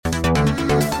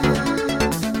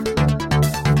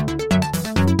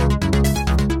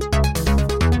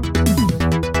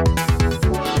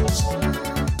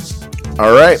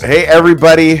All right. Hey,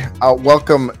 everybody.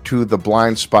 Welcome to the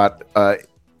Blindspot.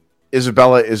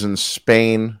 Isabella is in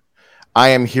Spain. I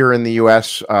am here in the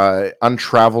U.S.,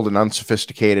 untraveled and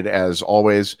unsophisticated as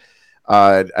always.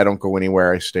 I don't go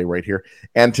anywhere. I stay right here.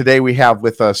 And today we have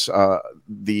with us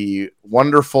the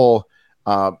wonderful,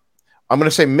 I'm going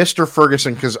to say Mr.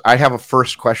 Ferguson, because I have a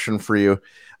first question for you.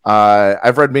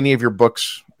 I've read many of your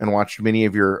books and watched many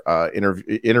of your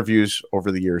interviews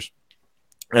over the years.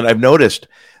 And I've noticed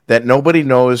that nobody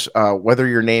knows whether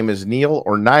your name is Neil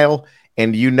or Niall,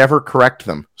 and you never correct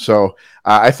them. So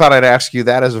I thought I'd ask you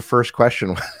that as a first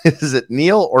question. Is it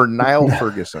Neil or Niall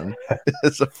Ferguson?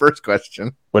 It's the first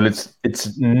question. Well,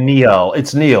 it's Niall.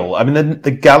 It's Neil. I mean,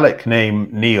 the Gaelic name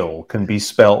Neil can be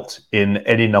spelt in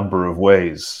any number of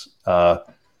ways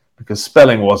because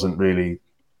spelling wasn't really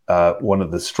one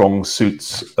of the strong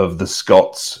suits of the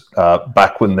Scots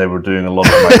back when they were doing a lot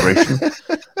of migration.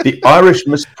 The Irish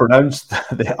mispronounced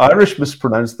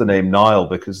the name Niall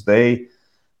because they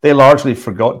largely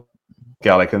forgot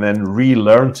Gaelic and then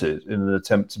relearned it in an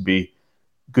attempt to be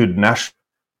good nationalists.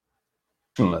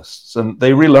 And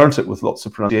they relearned it with lots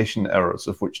of pronunciation errors,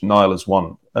 of which Nile is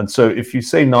one. And so if you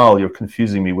say Nile, you're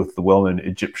confusing me with the well-known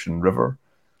Egyptian river.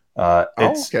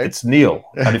 It's Neil.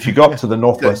 And if you go up to the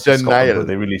northwest of Scotland, where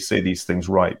they really say these things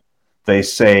right, they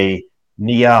say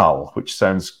Niall, which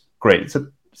sounds great.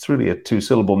 It's really a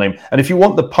two-syllable name. And if you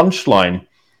want the punchline,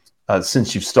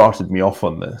 since you've started me off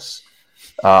on this,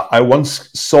 I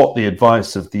once sought the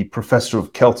advice of the professor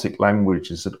of Celtic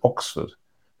languages at Oxford,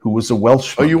 who was a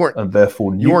Welshman and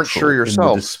therefore neutral, you weren't sure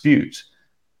yourself in the dispute.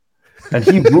 And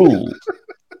he ruled.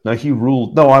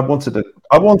 No, I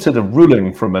wanted a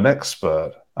ruling from an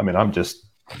expert. I mean, I'm just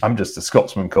a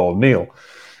Scotsman called Neil,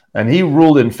 and he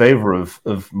ruled in favor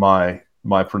of my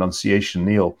pronunciation,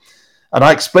 Neil. And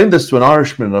I explained this to an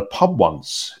Irishman in a pub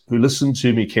once, who listened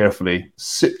to me carefully,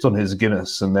 sipped on his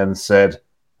Guinness, and then said,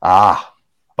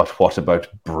 but what about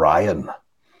Brian?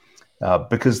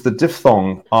 Because the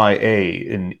diphthong IA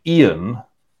in Ian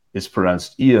is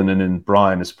pronounced Ian, and in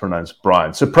Brian is pronounced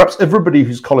Brian. So perhaps everybody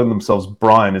who's calling themselves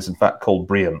Brian is in fact called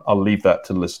Brian. I'll leave that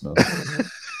to listeners.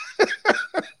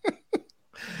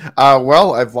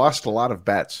 Well, I've lost a lot of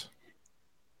bets.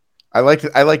 I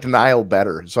liked Niall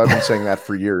better, so I've been saying that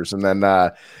for years. And then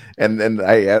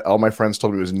all my friends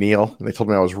told me it was Neil, and they told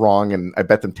me I was wrong, and I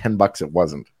bet them $10 it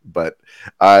wasn't. But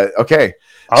okay,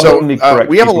 I'll only correct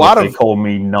we have a lot of. They call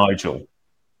me Nigel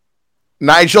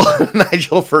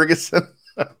Ferguson.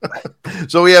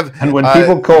 So we have, and when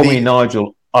people call me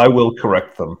Nigel, I will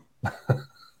correct them.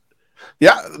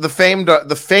 Yeah, the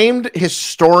famed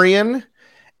historian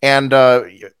and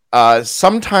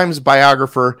sometimes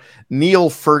biographer Niall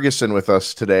Ferguson with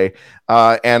us today.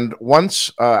 And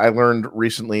once I learned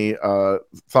recently,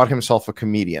 thought himself a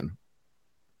comedian.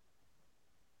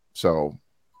 So.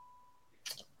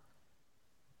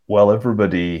 Well,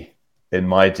 everybody in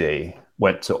my day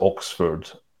went to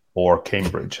Oxford or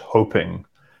Cambridge hoping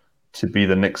to be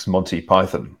the next Monty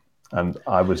Python. And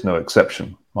I was no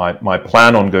exception. My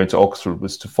plan on going to Oxford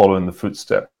was to follow in the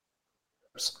footsteps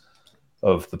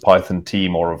of the Python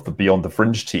team or of the Beyond the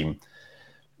Fringe team.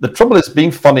 The trouble is,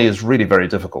 being funny is really very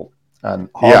difficult, and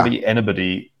hardly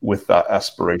anybody with that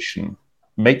aspiration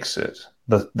makes it.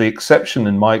 The exception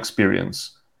in my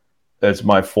experience is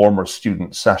my former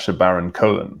student, Sacha Baron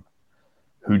Cohen,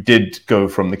 who did go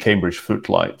from the Cambridge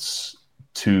Footlights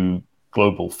to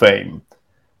global fame.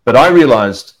 But I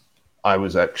realized I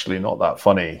was actually not that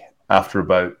funny after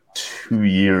about 2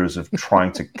 years of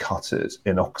trying to cut it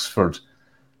in Oxford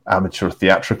amateur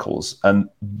theatricals. And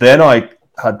then I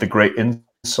had the great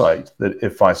insight that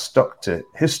if I stuck to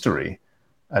history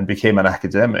and became an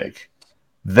academic,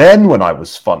 then when I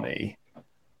was funny,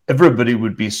 everybody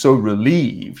would be so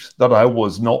relieved that I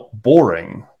was not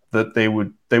boring that they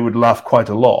would laugh quite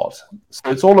a lot. So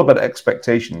it's all about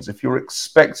expectations. If you're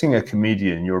expecting a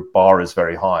comedian, your bar is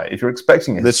very high. If you're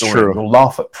expecting a historian, you'll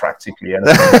laugh at practically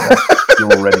anything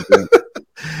you're already doing.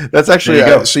 That's actually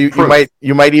so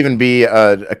you might even be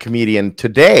a comedian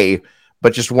today,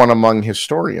 but just one among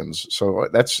historians. So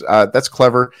that's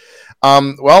clever.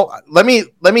 Well, let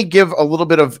me give a little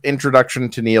bit of introduction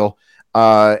to Neil,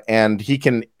 and he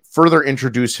can further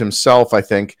introduce himself. I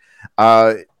think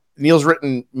Neil's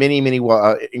written many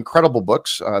incredible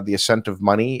books. The Ascent of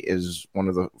Money is one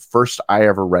of the first I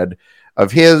ever read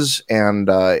of his, and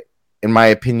in my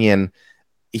opinion,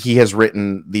 he has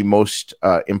written the most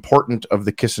important of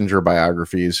the Kissinger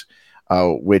biographies,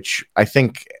 which I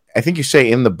think you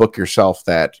say in the book yourself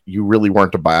that you really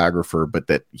weren't a biographer, but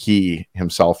that he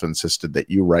himself insisted that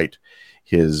you write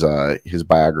his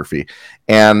biography.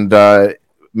 And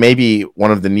maybe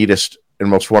one of the neatest and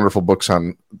most wonderful books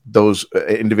on those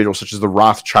individuals, such as the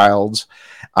Rothschilds,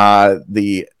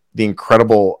 the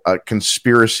incredible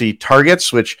conspiracy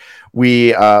targets, which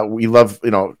we love.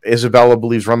 Isabella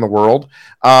believes run the world,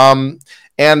 and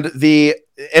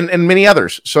many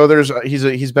others. So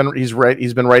he's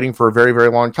been writing for a very, very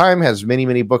long time. Has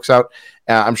many books out.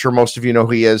 I'm sure most of you know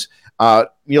who he is.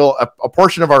 Neil, a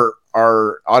portion of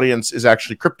our audience is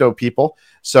actually crypto people.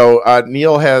 So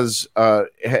Neil has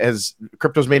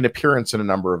crypto's made an appearance in a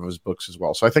number of his books as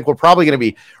well. So I think we're probably going to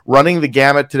be running the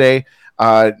gamut today.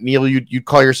 Neil, you'd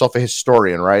call yourself a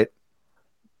historian, right?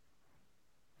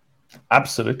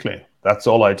 Absolutely. That's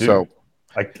all I do. So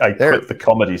I quit the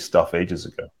comedy stuff ages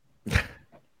ago.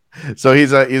 So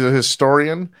he's a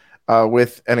historian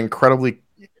with an incredible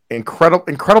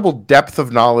depth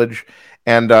of knowledge,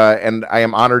 and I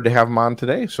am honored to have him on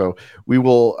today. So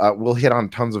we'll hit on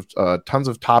tons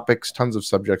of topics, tons of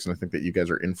subjects, and I think that you guys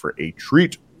are in for a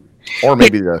treat, or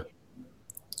maybe the.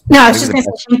 No, I was just going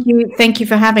to say thank you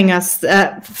for having us,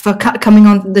 for coming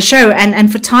on the show,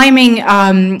 and for timing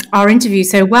our interview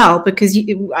so well, because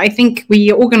I think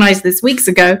we organized this weeks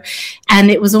ago,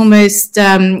 and it was almost,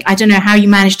 I don't know how you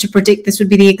managed to predict this would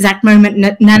be the exact moment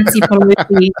Nancy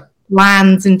Pelosi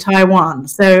lands in Taiwan.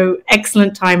 So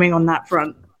excellent timing on that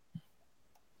front.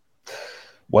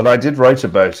 Well, I did write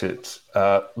about it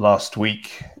last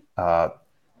week.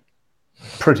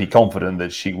 Pretty confident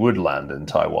that she would land in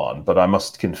Taiwan, but I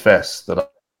must confess that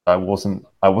I wasn't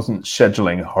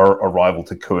scheduling her arrival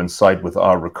to coincide with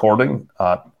our recording.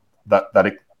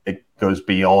 That it goes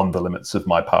beyond the limits of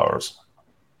my powers.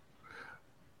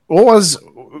 What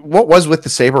was with the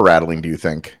saber rattling, do you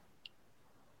think?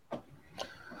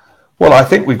 Well, I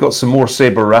think we've got some more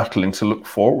saber rattling to look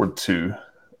forward to.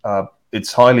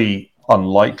 It's highly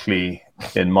unlikely,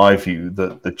 in my view,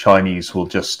 that the Chinese will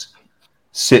just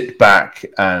sit back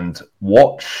and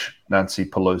watch Nancy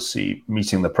Pelosi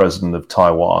meeting the president of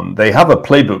Taiwan. They have a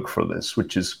playbook for this,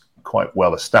 which is quite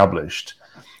well established.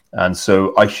 And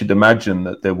so I should imagine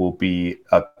that there will be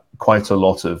quite a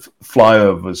lot of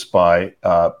flyovers by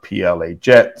PLA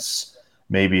jets,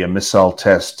 maybe a missile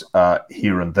test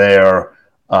here and there.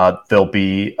 There'll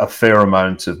be a fair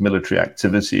amount of military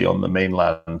activity on the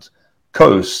mainland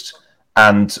coast.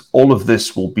 And all of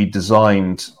this will be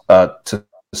designed to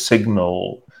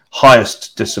signal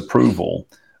highest disapproval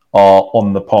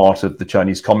on the part of the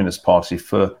Chinese Communist Party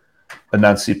for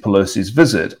Nancy Pelosi's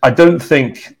visit. I don't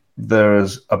think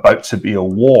there's about to be a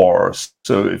war.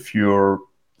 So if you're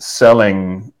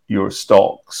selling your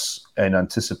stocks in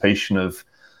anticipation of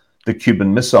the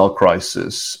Cuban Missile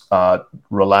Crisis,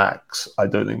 relax. I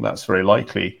don't think that's very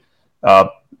likely.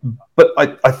 But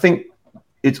I think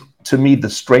to me, the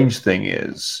strange thing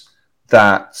is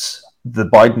that the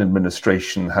Biden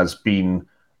administration has been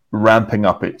ramping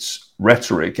up its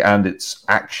rhetoric and its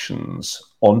actions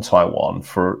on Taiwan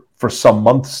for some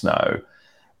months now.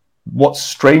 What's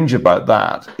strange about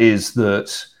that is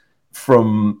that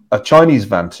from a Chinese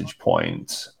vantage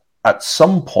point, at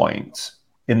some point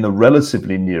in the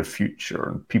relatively near future,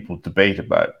 and people debate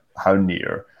about how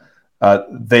near,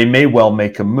 they may well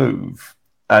make a move.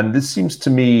 And this seems to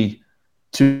me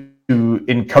to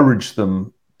encourage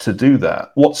them to do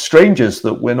that. What's strange is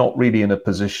that we're not really in a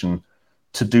position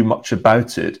to do much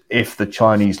about it if the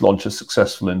Chinese launch a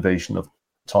successful invasion of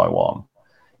Taiwan.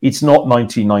 It's not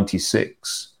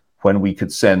 1996 when we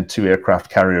could send 2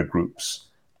 aircraft carrier groups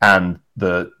and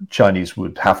the Chinese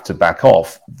would have to back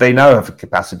off. They now have a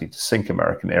capacity to sink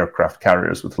American aircraft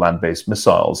carriers with land-based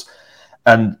missiles.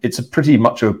 And it's a pretty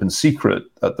much open secret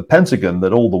at the Pentagon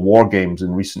that all the war games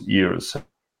in recent years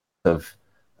have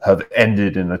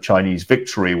ended in a Chinese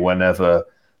victory whenever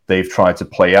they've tried to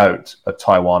play out a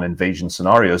Taiwan invasion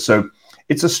scenario. So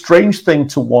it's a strange thing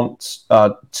to want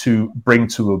to bring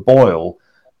to a boil,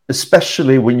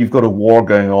 especially when you've got a war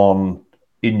going on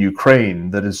in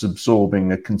Ukraine that is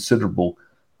absorbing a considerable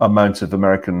amount of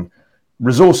American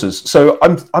resources. So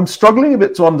I'm struggling a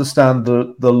bit to understand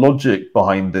the logic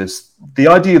behind this. The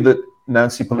idea that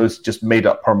Nancy Pelosi just made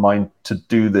up her mind to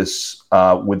do this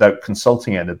without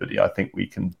consulting anybody, I think we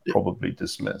can probably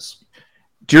dismiss.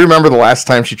 Do you remember the last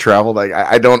time she traveled?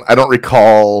 I don't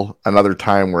recall another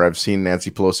time where I've seen Nancy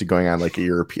Pelosi going on like a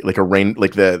European,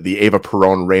 like the Eva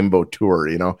Peron rainbow tour.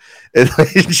 You know,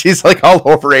 she's like all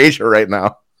over Asia right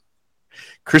now.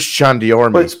 Christian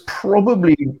Dior. But it's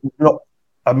probably not.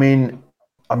 I mean,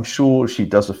 I'm sure she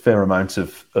does a fair amount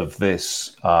of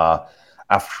this.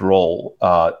 After all,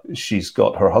 she's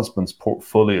got her husband's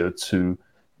portfolio to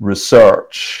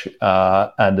research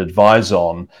and advise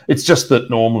on. It's just that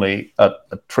normally a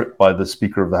trip by the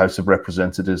Speaker of the House of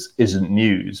Representatives isn't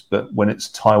news, but when it's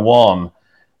Taiwan,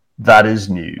 that is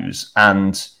news.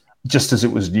 And just as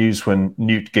it was news when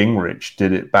Newt Gingrich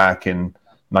did it back in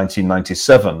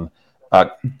 1997,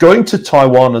 going to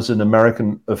Taiwan as an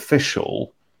American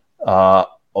official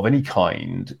of any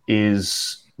kind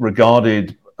is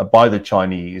regarded by the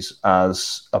Chinese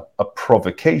as a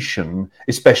provocation,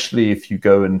 especially if you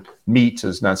go and meet,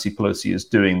 as Nancy Pelosi is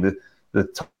doing,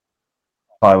 the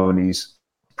Taiwanese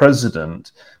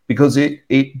president, because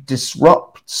it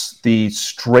disrupts the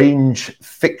strange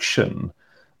fiction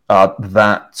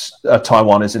that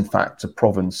Taiwan is in fact a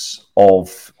province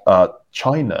of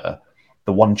China,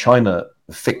 the one China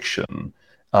fiction.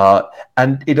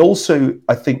 And it also,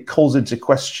 I think, calls into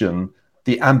question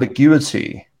the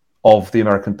ambiguity of the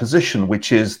American position,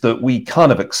 which is that we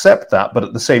kind of accept that, but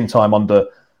at the same time, under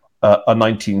a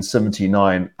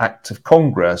 1979 Act of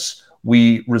Congress,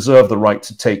 we reserve the right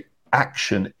to take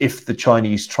action if the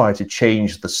Chinese try to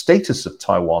change the status of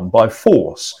Taiwan by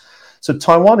force. So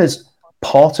Taiwan is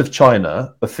part of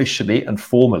China officially and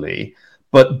formally,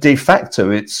 but de facto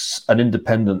it's an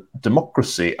independent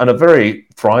democracy and a very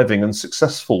thriving and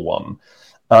successful one.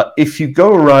 If you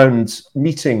go around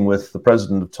meeting with the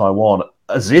president of Taiwan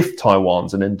as if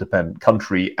Taiwan's an independent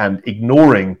country and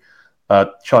ignoring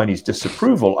Chinese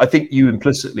disapproval, I think you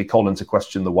implicitly call into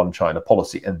question the one China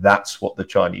policy, and that's what the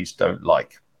Chinese don't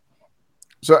like.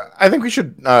 So I think we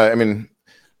should.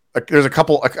 There's a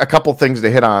couple things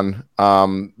to hit on,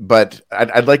 but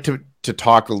I'd like to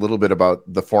talk a little bit about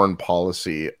the foreign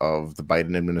policy of the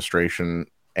Biden administration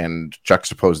and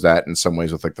juxtapose that in some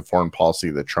ways with like the foreign policy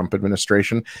of the Trump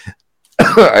administration.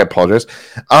 I apologize.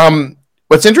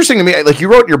 What's interesting to me, like you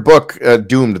wrote your book,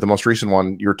 Doomed, the most recent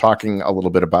one, you're talking a little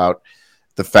bit about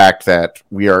the fact that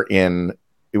we are in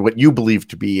what you believe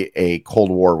to be a Cold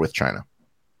War with China.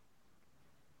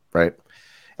 Right.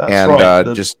 That's and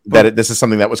right. This is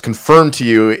something that was confirmed to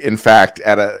you, in fact,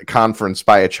 at a conference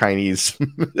by a Chinese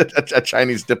a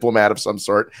Chinese diplomat of some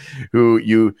sort who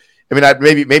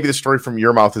maybe the story from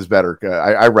your mouth is better.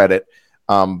 I read it,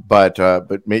 but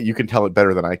you can tell it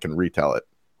better than I can retell it.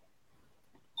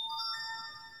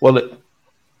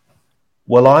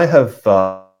 Well, I have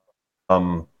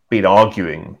been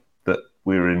arguing that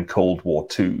we're in Cold War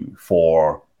II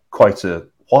for quite a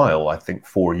while, I think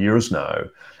 4 years now.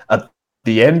 At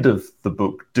the end of the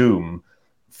book, Doom,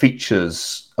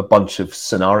 features a bunch of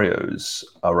scenarios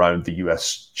around the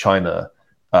US-China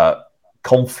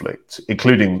conflict,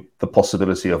 including the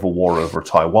possibility of a war over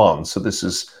Taiwan. So this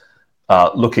is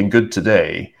looking good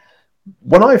today.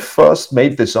 When I first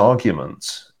made this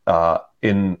argument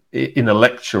in a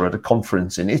lecture at a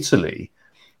conference in Italy,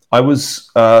 I was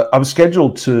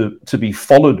scheduled to be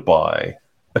followed by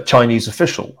a Chinese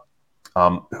official,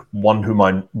 one whom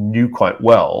I knew quite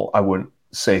well. I won't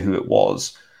say who it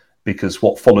was because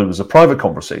what followed was a private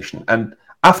conversation. And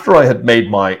after I had made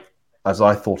my, as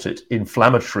I thought it,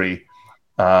 inflammatory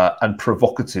and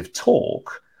provocative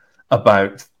talk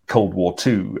about Cold War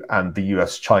II and the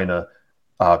US-China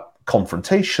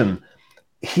confrontation,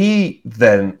 he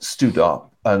then stood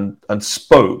up and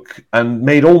spoke and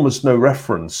made almost no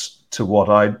reference to what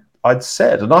I'd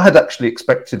said. And I had actually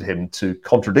expected him to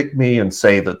contradict me and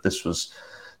say that this was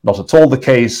not at all the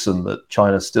case and that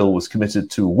China still was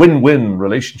committed to a win-win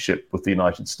relationship with the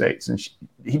United States. And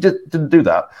he didn't do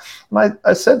that. And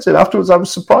I said to him afterwards, I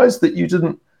was surprised that you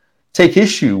didn't take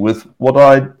issue with what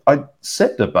I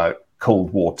said about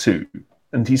Cold War II.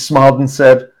 And he smiled and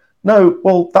said, no,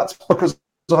 well, that's because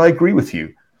I agree with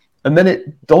you. And then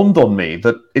it dawned on me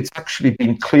that it's actually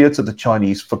been clear to the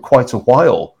Chinese for quite a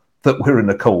while that we're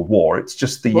in a Cold War. It's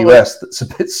just the US that's a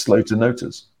bit slow to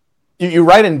notice. You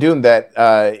write in Dune that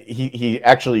he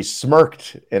actually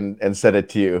smirked and said it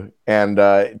to you. And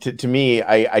to me,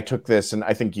 I took this, and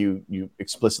I think you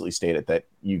explicitly stated that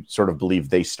you sort of believe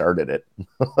they started it.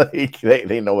 Like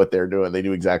they know what they're doing. They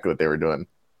knew exactly what they were doing.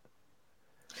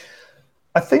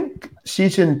 I think Xi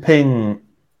Jinping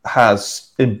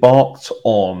has embarked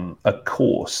on a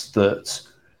course that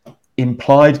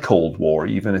implied Cold War,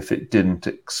 even if it didn't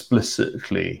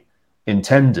explicitly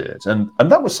intend it. And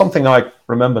that was something I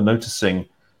remember noticing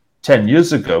 10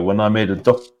 years ago when I made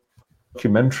a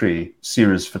documentary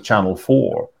series for Channel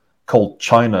 4 called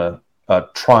China,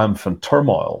 Triumph and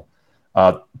Turmoil.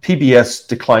 PBS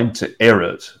declined to air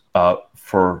it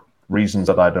for reasons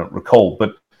that I don't recall,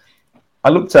 but I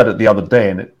looked at it the other day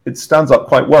and it stands up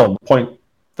quite well. The point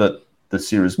that the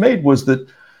series made was that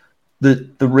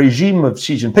the regime of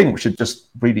Xi Jinping, which had just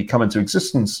really come into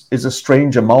existence, is a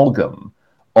strange amalgam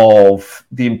of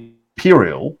the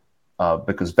imperial,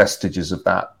 because vestiges of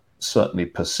that certainly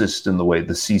persist in the way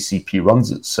the CCP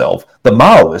runs itself, the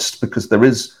Maoist, because there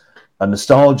is a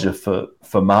nostalgia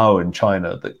for Mao in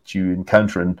China that you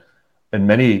encounter in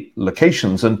many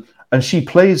locations. And she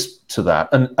plays to that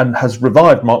and has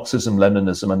revived Marxism,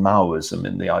 Leninism, and Maoism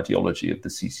in the ideology of the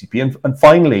CCP. And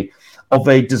finally, of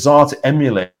a desire to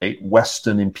emulate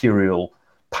Western imperial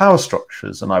power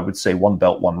structures. And I would say One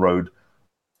Belt, One Road,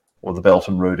 or the Belt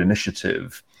and Road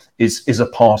Initiative, is a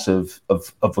part of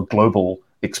a global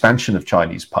expansion of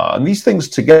Chinese power. And these things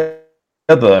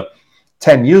together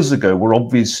 10 years ago were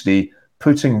obviously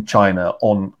putting China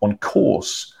on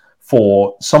course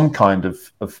for some kind of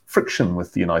friction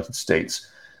with the United States.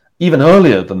 Even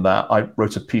earlier than that, I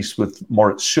wrote a piece with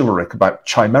Moritz Schullerich about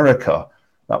Chimerica.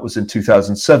 That was in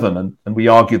 2007. And we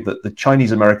argued that the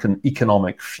Chinese-American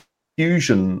economic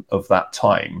fusion of that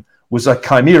time was a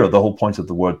chimera. The whole point of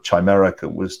the word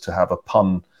Chimerica was to have a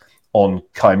pun on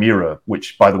chimera,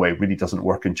 which, by the way, really doesn't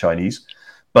work in Chinese.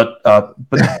 But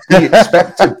we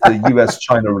expected the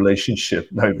U.S.-China relationship.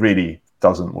 No, it really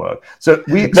doesn't work. So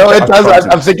we no, it does.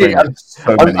 I'm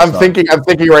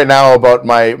thinking right now about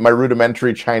my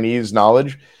rudimentary Chinese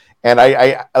knowledge, and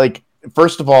I like,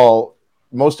 first of all,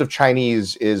 most of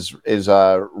Chinese is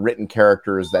written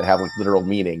characters that have like literal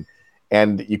meaning,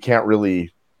 and you can't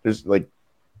really, there's like,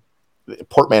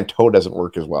 portmanteau doesn't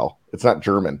work as well. It's not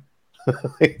German.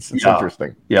 It's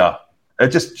interesting. Yeah,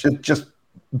 just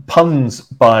puns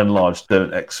by and large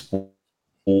don't export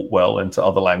well into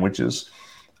other languages.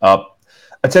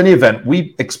 At any event,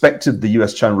 we expected the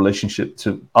US-China relationship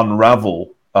to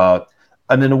unravel,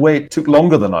 and in a way it took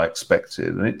longer than I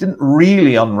expected, and it didn't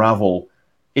really unravel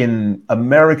in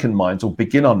American minds, or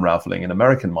begin unraveling in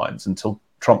American minds, until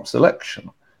Trump's election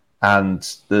and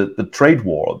the trade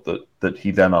war that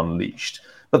he then unleashed.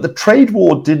 But the trade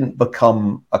war didn't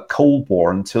become a Cold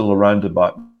War until around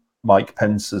about Mike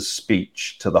Pence's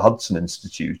speech to the Hudson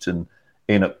Institute in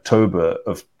October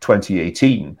of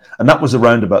 2018. And that was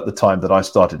around about the time that I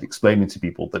started explaining to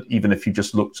people that even if you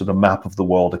just looked at a map of the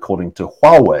world according to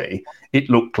Huawei, it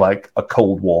looked like a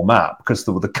Cold War map, because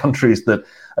there were the countries that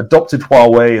adopted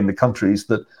Huawei and the countries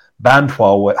that banned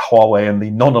Huawei and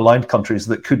the non-aligned countries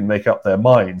that couldn't make up their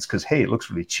minds because, hey, it looks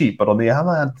really cheap. But on the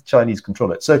other hand, the Chinese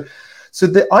control it. So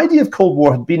the idea of Cold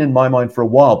War had been in my mind for a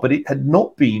while, but it had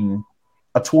not been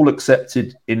at all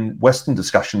accepted in Western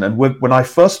discussion. And when I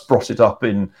first brought it up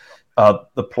in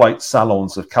the polite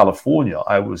salons of California,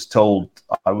 I was told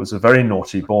I was a very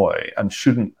naughty boy and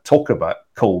shouldn't talk about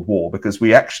Cold War because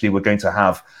we actually were going to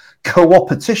have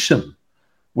co-opetition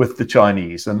with the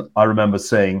Chinese. And I remember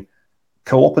saying,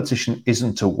 co-opetition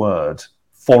isn't a word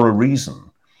for a reason.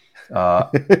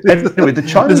 Anyway, the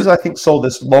Chinese, I think, saw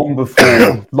this long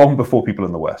before people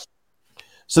in the West.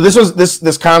 So this was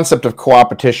this concept of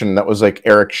co-opetition that was like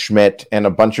Eric Schmidt and a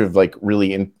bunch of like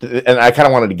really, and I kind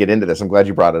of wanted to get into this. I'm glad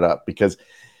you brought it up, because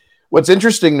what's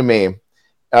interesting to me,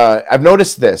 I've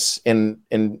noticed this in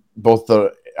both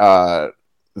the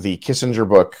Kissinger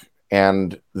book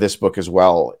and this book as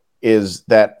well, is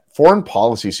that foreign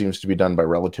policy seems to be done by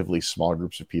relatively small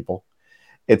groups of people.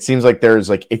 It seems like there's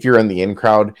like, if you're in the in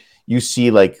crowd, you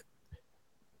see like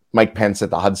Mike Pence at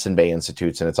the Hudson Bay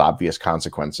Institutes and its obvious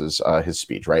consequences, his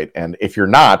speech, right? And if you're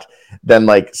not, then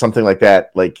like something like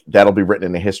that, like that'll be written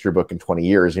in a history book in 20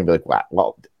 years. And you'll be like,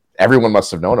 well, everyone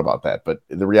must have known about that. But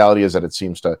the reality is that it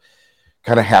seems to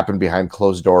kind of happen behind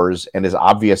closed doors and is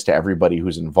obvious to everybody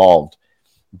who's involved,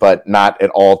 but not at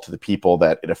all to the people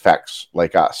that it affects,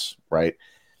 like us, right?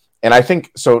 And I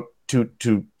think, so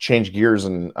to change gears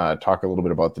and talk a little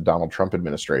bit about the Donald Trump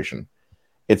administration,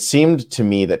 it seemed to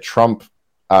me that Trump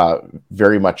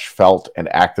very much felt and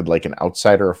acted like an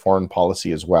outsider of foreign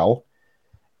policy as well,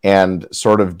 and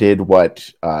sort of did what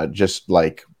just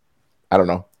like, I don't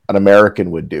know, an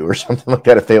American would do or something like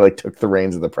that if they like took the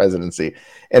reins of the presidency.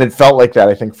 And it felt like that,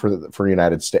 I think, for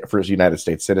United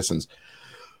States citizens.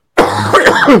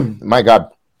 My God,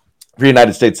 for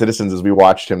United States citizens, as we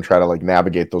watched him try to like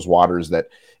navigate those waters that,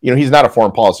 you know, he's not a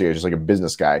foreign policy, he's just like a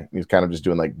business guy. He's kind of just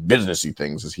doing like businessy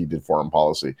things as he did foreign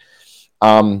policy.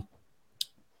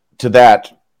 To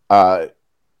that,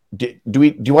 do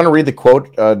you want to read the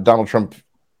quote Donald Trump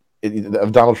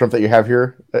that you have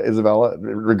here, Isabella,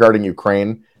 regarding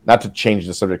Ukraine? Not to change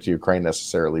the subject to Ukraine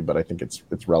necessarily, but I think it's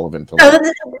relevant to.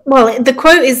 Well, the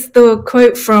quote is the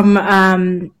quote from.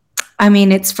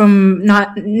 It's from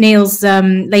Neil's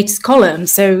latest column.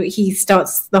 So he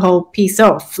starts the whole piece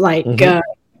off like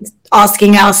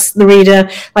asking us, the reader,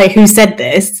 like, who said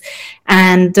this?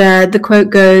 And the quote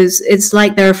goes, "It's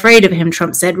like they're afraid of him,"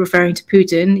 Trump said, referring to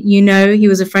Putin. "You know, he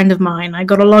was a friend of mine. I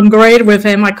got along great with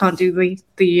him." I can't do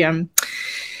the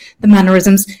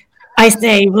mannerisms. I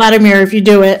say, Vladimir, if you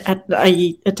do it,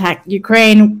 attack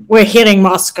Ukraine, we're hitting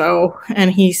Moscow. And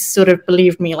he sort of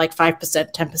believed me like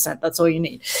 5%, 10%. That's all you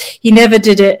need. He never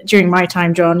did it during my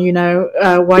time, John.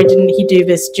 Why didn't he do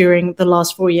this during the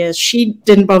last 4 years? She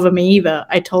didn't bother me either.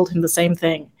 I told him the same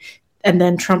thing. And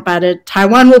then Trump added,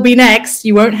 Taiwan will be next.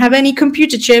 You won't have any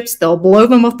computer chips. They'll blow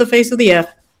them off the face of the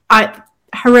earth.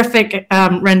 Horrific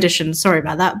rendition. Sorry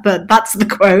about that, but that's the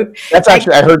quote. That's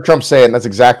actually, I heard Trump say it, and that's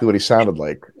exactly what he sounded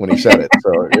like when he said it.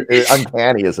 So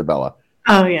uncanny, Isabella.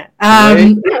 Oh yeah.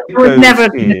 The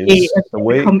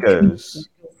way it goes.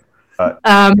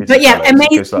 But yeah,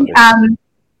 amazing.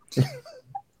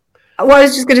 What I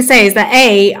was just going to say is that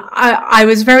I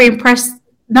was very impressed.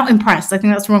 Not impressed, I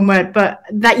think that's the wrong word, but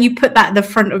that you put that at the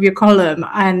front of your column.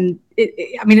 And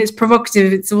it's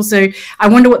provocative. It's also, I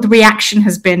wonder what the reaction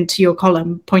has been to your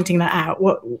column pointing that out.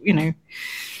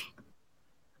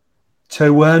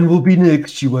 Taiwan will be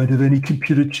next. You won't have any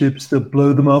computer chips. They'll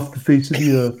blow them off the face of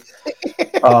the earth.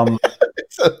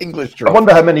 It's an English joke. I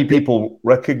wonder how many people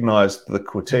recognized the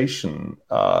quotation.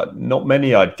 Not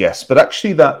many, I'd guess. But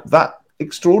actually that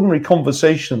extraordinary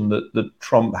conversation that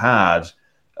Trump had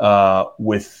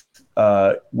with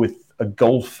a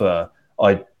golfer.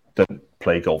 I don't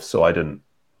play golf, so I didn't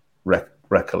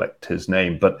recollect his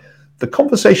name. But the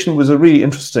conversation was a really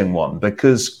interesting one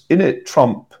because in it,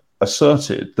 Trump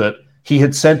asserted that he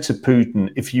had said to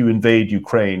Putin, if you invade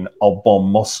Ukraine, I'll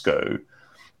bomb Moscow.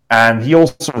 And he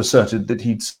also asserted that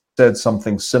he'd said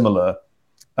something similar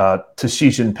to Xi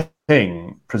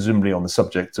Jinping, presumably on the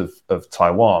subject of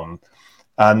Taiwan.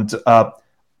 And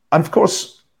of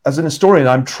course, as an historian,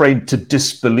 I'm trained to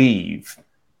disbelieve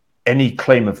any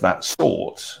claim of that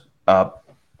sort.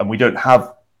 And we don't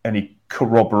have any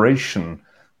corroboration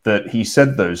that he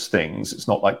said those things. It's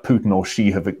not like Putin or Xi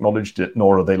have acknowledged it,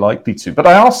 nor are they likely to. But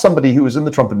I asked somebody who was in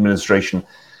the Trump administration,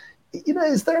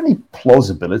 is there any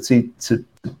plausibility to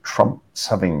Trump's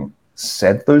having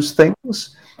said those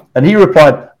things? And he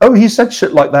replied, he said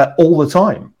shit like that all the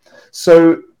time.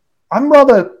 So I'm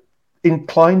rather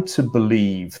inclined to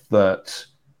believe that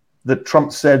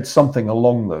Trump said something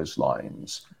along those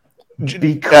lines.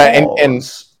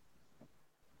 Because...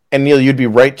 And Neil, you'd be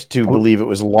right to believe it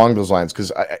was along those lines, because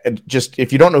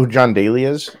if you don't know who John Daly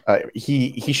is,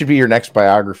 he should be your next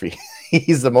biography.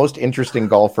 He's the most interesting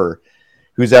golfer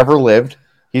who's ever lived.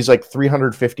 He's like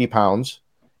 350 pounds.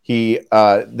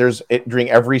 During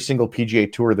every single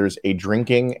PGA Tour, there's a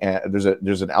drinking,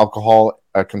 there's an alcohol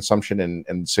consumption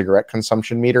and cigarette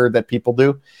consumption meter that people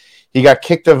do. He got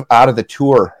kicked out of the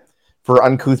tour for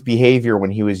uncouth behavior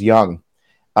when he was young.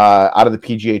 Out of the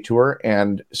PGA Tour,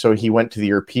 and so he went to the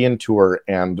European Tour,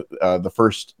 and the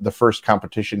first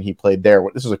competition he played there,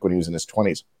 this was like when he was in his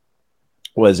 20s,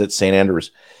 was at St.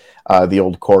 Andrews, the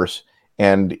old course,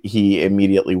 and he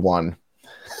immediately won.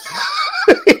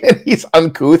 And he's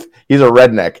uncouth, he's a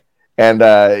redneck, and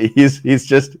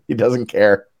he doesn't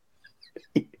care.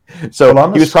 So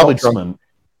I'm he was probably drunk.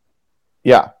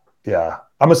 Yeah.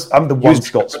 I'm the one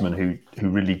Scotsman who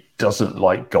really doesn't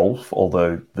like golf,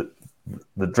 although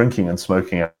the drinking and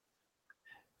smoking.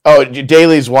 Oh,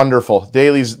 Daly's wonderful.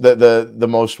 Daly's the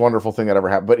most wonderful thing that ever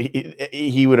happened. But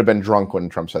he would have been drunk when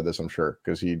Trump said this, I'm sure,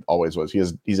 because he always was.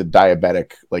 He's a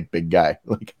diabetic, like, big guy.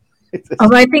 Like,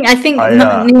 I think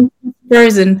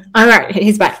frozen. All right,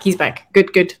 he's back.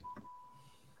 Good.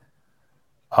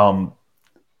 I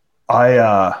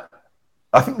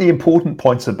think the important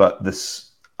points about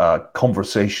this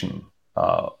conversation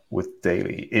with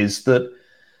Daly is that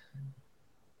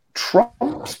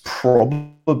Trump's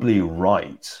probably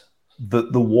right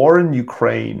that the war in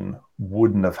Ukraine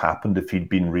wouldn't have happened if he'd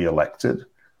been re-elected.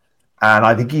 And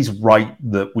I think he's right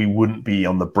that we wouldn't be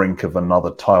on the brink of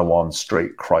another Taiwan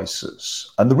Strait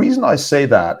crisis. And the reason I say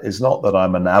that is not that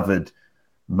I'm an avid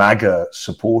MAGA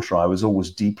supporter. I was always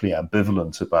deeply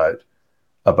ambivalent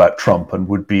about Trump and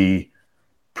would be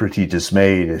pretty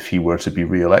dismayed if he were to be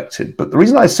re-elected. But the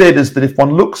reason I say it is that if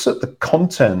one looks at the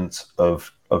content of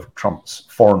Trump's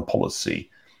foreign policy,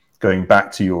 going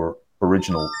back to your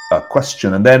original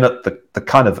question, and then at the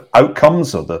kind of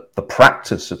outcomes or the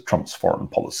practice of Trump's foreign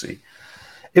policy,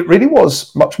 it really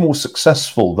was much more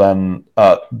successful than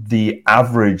the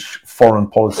average foreign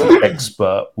policy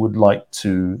expert would like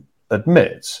to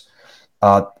admit.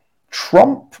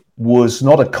 Trump was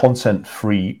not a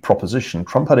content-free proposition.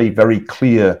 Trump had a very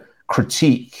clear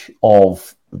critique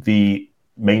of the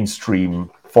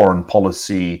mainstream foreign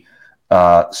policy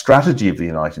strategy of the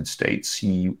United States.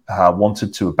 He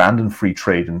wanted to abandon free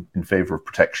trade in favor of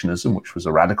protectionism, which was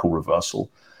a radical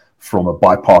reversal from a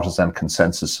bipartisan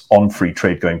consensus on free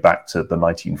trade going back to the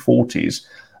 1940s.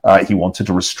 He wanted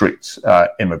to restrict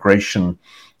immigration.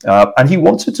 And he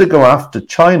wanted to go after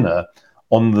China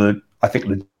on the, I think,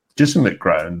 legitimate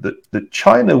ground that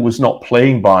China was not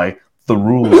playing by the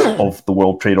rules of the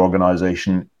World Trade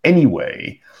Organization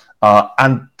anyway.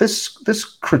 And this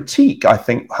critique, I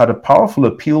think, had a powerful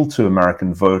appeal to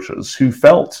American voters who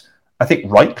felt, I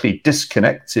think, rightly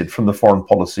disconnected from the foreign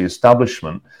policy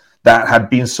establishment that had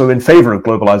been so in favor of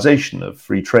globalization, of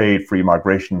free trade, free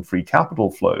migration, free capital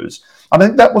flows. And I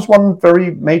think that was one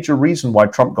very major reason why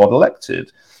Trump got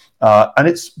elected. And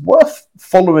it's worth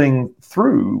following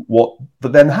through what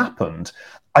then happened.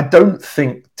 I don't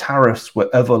think tariffs were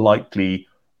ever likely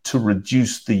to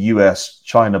reduce the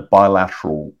US-China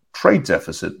bilateral trade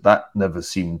deficit. That never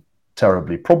seemed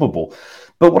terribly probable.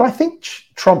 But what I think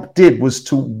Trump did was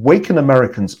to waken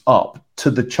Americans up to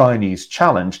the Chinese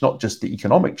challenge, not just the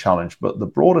economic challenge, but the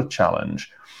broader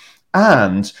challenge,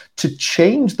 and to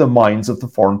change the minds of the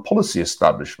foreign policy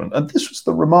establishment. And this was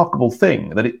the remarkable thing,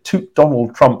 that it took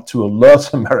Donald Trump to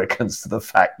alert Americans to the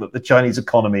fact that the Chinese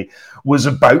economy was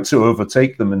about to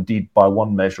overtake them, indeed, by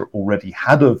one measure, already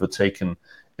had overtaken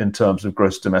in terms of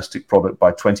gross domestic product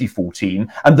by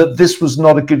 2014, and that this was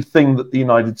not a good thing that the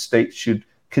United States should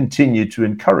continue to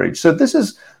encourage. So this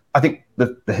is, I think,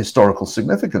 the historical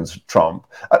significance of Trump.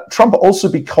 Trump also,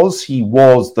 because he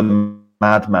was the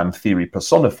madman theory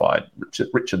personified,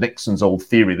 Richard Nixon's old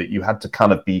theory that you had to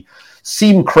kind of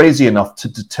seem crazy enough to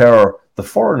deter the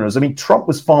foreigners. I mean, Trump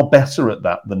was far better at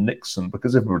that than Nixon,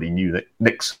 because everybody knew that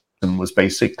Nixon was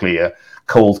basically a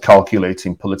cold,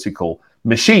 calculating political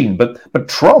machine. But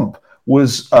Trump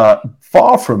was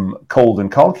far from cold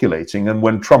and calculating. And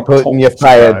when Trump talked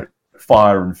about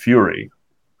fire and fury,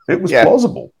 it was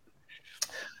plausible.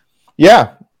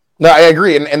 Yeah, no, I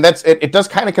agree, and that's it. It does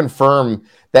kind of confirm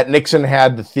that Nixon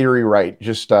had the theory right,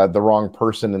 just the wrong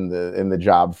person in the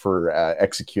job for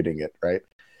executing it, right?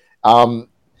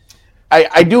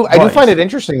 I do find it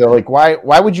interesting though. Like,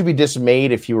 why would you be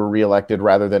dismayed if you were reelected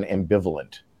rather than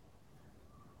ambivalent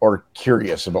or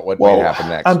curious about what might happen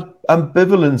next?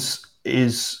 Ambivalence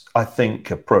is, I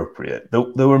think, appropriate.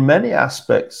 There were many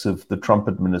aspects of the Trump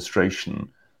administration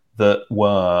that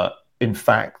were, in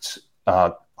fact,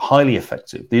 highly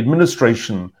effective. The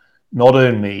administration not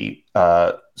only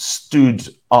stood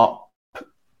up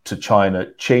to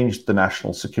China, changed the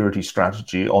national security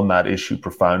strategy on that issue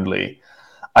profoundly.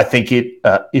 I think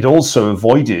it also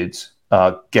avoided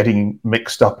getting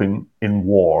mixed up in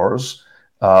wars,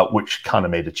 which kind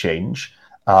of made a change.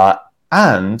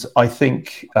 And I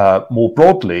think more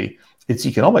broadly, its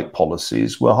economic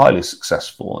policies were highly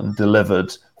successful and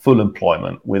delivered full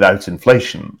employment without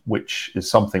inflation, which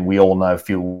is something we all now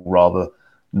feel rather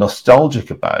nostalgic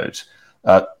about.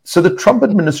 So the Trump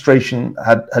administration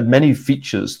had many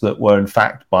features that were, in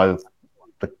fact, by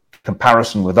the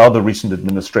comparison with other recent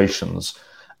administrations,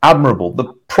 admirable.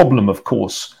 The problem, of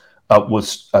course,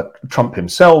 was Trump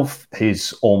himself,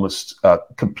 his almost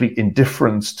complete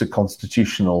indifference to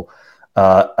constitutional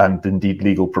and indeed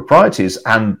legal proprieties.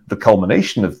 And the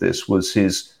culmination of this was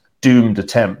his doomed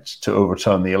attempt to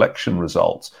overturn the election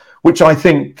results, which I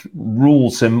think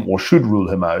rules him, or should rule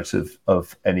him out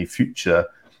of any future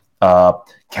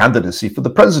candidacy for the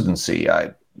presidency.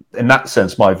 In that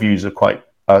sense, my views are quite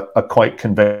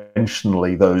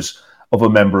conventionally those of a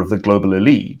member of the global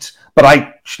elite. But I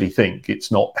actually think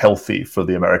it's not healthy for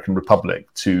the American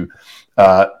Republic to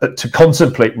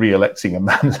contemplate re-electing a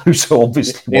man who so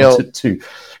obviously wanted to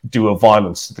do a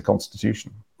violence to the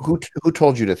Constitution. Who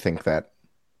told you to think that?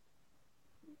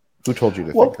 Who told you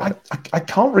to think that? I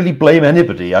can't really blame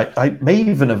anybody. I may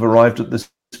even have arrived at this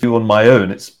view on my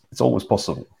own. It's always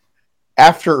possible.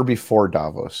 After or before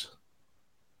Davos?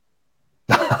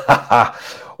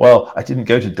 Well, I didn't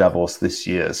go to Davos this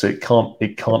year, so it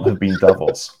can't have been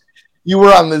Davos. You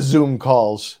were on the Zoom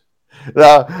calls.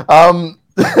 I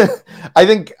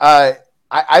think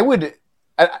I would.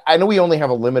 I know we only have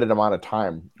a limited amount of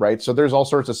time, right? So there's all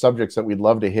sorts of subjects that we'd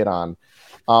love to hit on.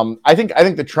 I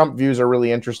think the Trump views are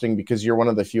really interesting because you're one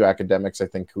of the few academics, I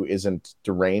think, who isn't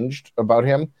deranged about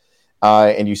him,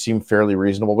 and you seem fairly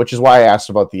reasonable, which is why I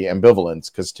asked about the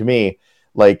ambivalence, because to me,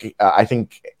 like, I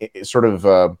think sort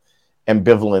of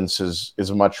ambivalence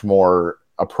is much more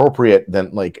appropriate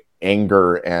than like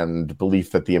anger and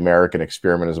belief that the American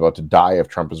experiment is about to die if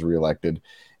Trump is reelected.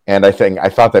 And I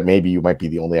thought that maybe you might be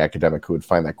the only academic who would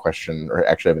find that question, or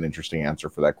actually have an interesting answer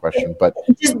for that question. But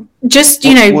just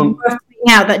worth pointing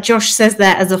out that Josh says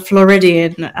that as a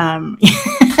Floridian.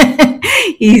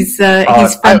 He's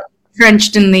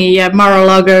entrenched in the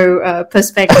Mar-a-Lago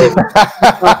perspective.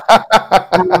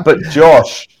 But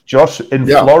Josh in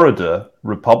Florida,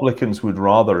 Republicans would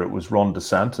rather it was Ron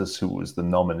DeSantis who was the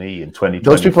nominee in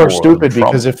 2024. Those people are stupid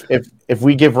because if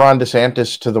we give Ron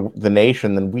DeSantis to the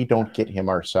nation, then we don't get him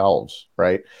ourselves,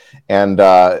 right? And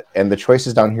the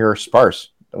choices down here are sparse.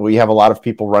 We have a lot of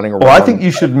people running around. Well, I think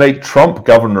you should make Trump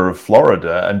governor of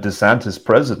Florida and DeSantis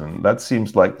president. That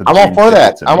seems like the. I'm all for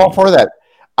that. I'm all for that.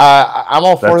 I'm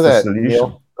all for that.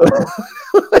 Neil.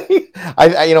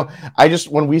 I just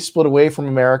when we split away from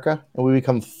America and we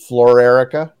become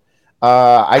Florerica,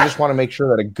 I just want to make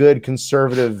sure that a good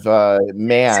conservative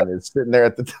man is sitting there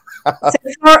at the top.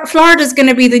 So Florida's going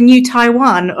to be the new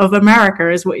Taiwan of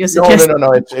America, is what you're suggesting?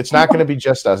 No. It's not going to be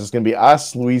just us. It's going to be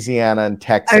us, Louisiana, and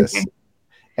Texas. Okay.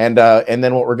 And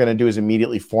then what we're going to do is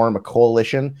immediately form a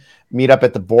coalition, meet up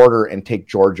at the border, and take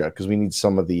Georgia because we need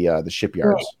some of the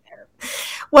shipyards.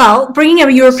 Well, bringing a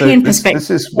European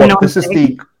perspective. Go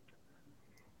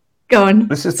on.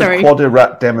 This is the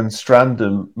quadrat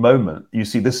demonstrandum moment. You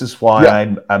see, this is why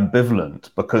I'm ambivalent,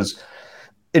 because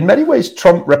in many ways,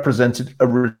 Trump represented a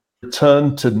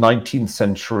return to 19th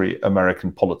century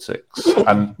American politics.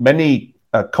 And many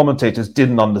commentators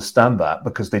didn't understand that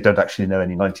because they don't actually know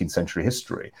any 19th century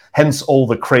history. Hence all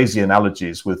the crazy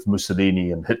analogies with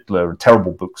Mussolini and Hitler and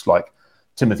terrible books like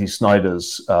Timothy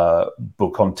Snyder's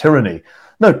book on tyranny.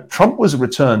 No, Trump was a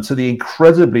return to the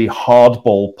incredibly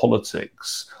hardball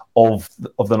politics of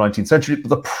the 19th century. But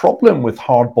the problem with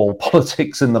hardball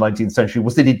politics in the 19th century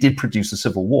was that it did produce a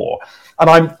civil war.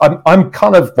 And I'm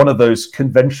kind of one of those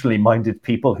conventionally minded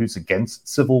people who's against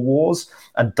civil wars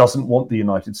and doesn't want the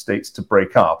United States to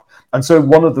break up. And so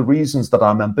one of the reasons that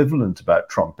I'm ambivalent about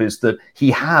Trump is that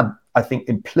he had, I think,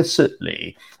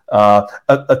 implicitly a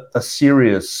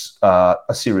serious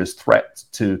threat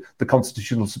to the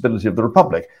constitutional stability of the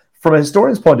republic. From a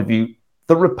historian's point of view,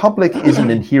 the republic is an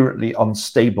inherently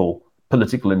unstable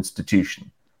political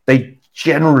institution. They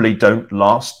generally don't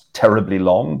last terribly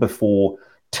long before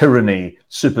tyranny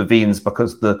supervenes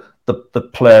because the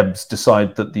plebs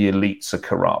decide that the elites are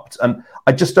corrupt. And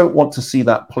I just don't want to see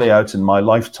that play out in my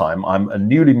lifetime. I'm a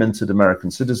newly minted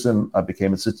American citizen. I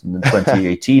became a citizen in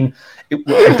 2018.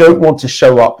 I don't want to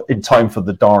show up in time for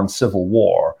the darn Civil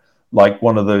War like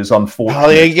one of those unfortunate. Oh,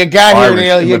 you got here,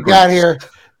 Neil. You got here.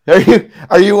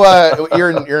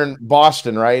 You're in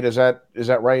Boston, right? Is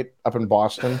that right? Up in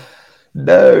Boston?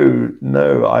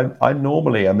 No. I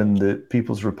normally am in the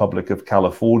People's Republic of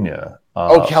California.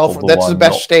 California. That's the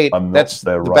best state. That's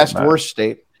the best worst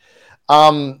state.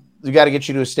 We got to get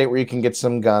you to a state where you can get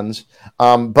some guns.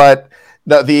 But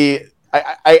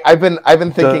I've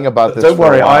been thinking about this. Don't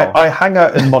worry, I hang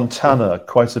out in Montana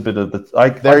quite a bit of the.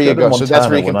 There you go. So that's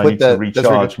where you can put to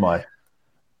recharge my.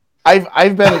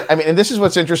 I've been, and this is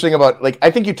what's interesting about, I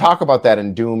think you talk about that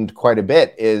in Doomed quite a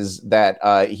bit, is that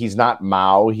he's not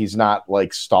Mao, he's not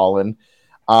like Stalin.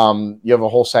 You have a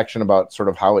whole section about sort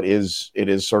of how it is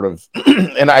sort of,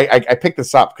 and I picked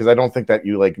this up because I don't think that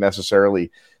you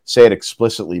necessarily say it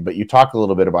explicitly, but you talk a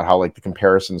little bit about how the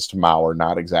comparisons to Mao are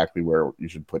not exactly where you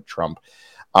should put Trump.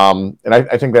 And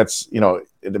I think that's,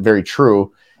 very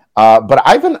true. But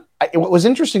what was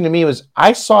interesting to me was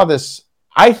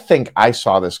I think I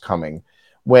saw this coming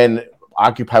when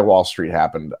Occupy Wall Street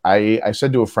happened. I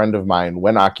said to a friend of mine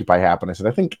when Occupy happened, I said,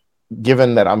 I think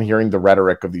given that I'm hearing the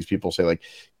rhetoric of these people say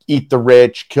eat the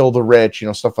rich, kill the rich,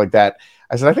 stuff like that.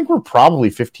 I said, I think we're probably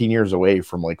 15 years away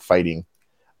from fighting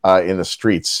in the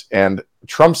streets. And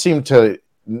Trump seemed to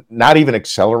not even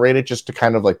accelerate it, just to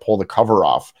kind of pull the cover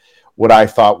off what I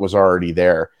thought was already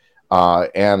there.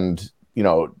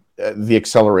 The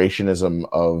accelerationism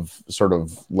of sort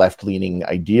of left-leaning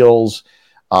ideals,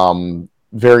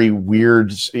 very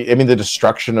weird. The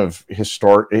destruction of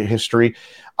history.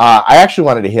 I actually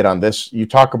wanted to hit on this. You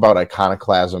talk about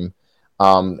iconoclasm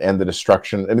and the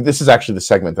destruction. This is actually the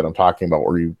segment that I'm talking about,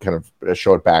 where you kind of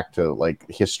show it back to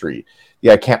history.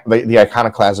 The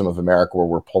iconoclasm of America, where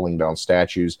we're pulling down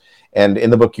statues. And in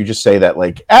the book, you just say that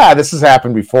this has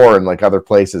happened before in other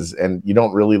places, and you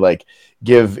don't really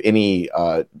give any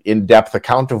in-depth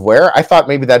account of where. I thought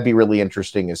maybe that'd be really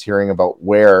interesting, is hearing about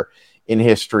where in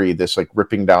history this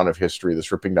ripping down of history,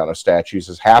 this ripping down of statues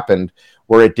has happened,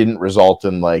 where it didn't result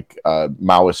in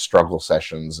Maoist struggle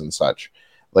sessions and such.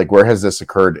 Where has this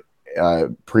occurred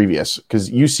previous? Because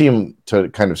you seem to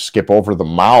kind of skip over the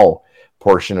Mao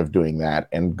portion of doing that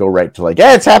and go right to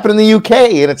it's happened in the UK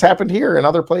and it's happened here and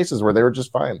other places where they were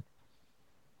just fine.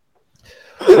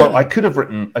 Well, I could have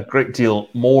written a great deal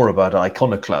more about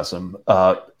iconoclasm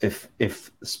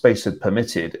if space had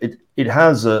permitted. It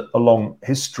has a long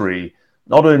history,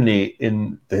 not only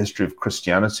in the history of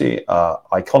Christianity.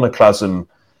 Iconoclasm,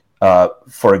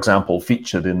 for example,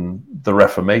 featured in the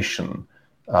Reformation,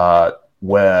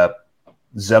 where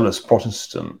zealous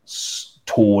Protestants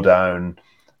tore down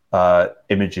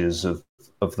images of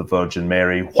the Virgin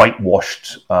Mary,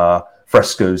 whitewashed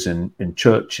frescoes in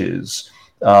churches.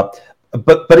 But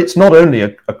it's not only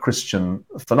a Christian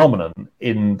phenomenon.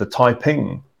 In the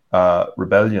Taiping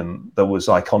rebellion, there was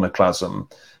iconoclasm.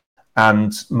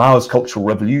 And Mao's Cultural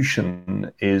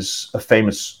Revolution is a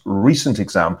famous recent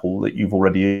example that you've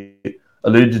already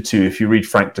alluded to. If you read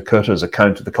Frank Dakota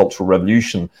account of the Cultural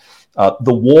Revolution,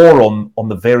 the war on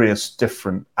the various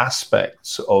different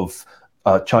aspects of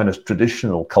China's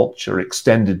traditional culture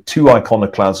extended to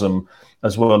iconoclasm,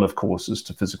 as well, of course, as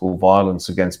to physical violence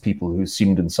against people who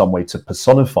seemed in some way to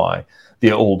personify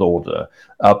the old order.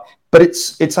 But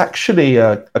it's actually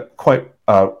a quite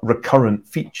recurrent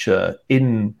feature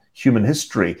in human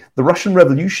history. The Russian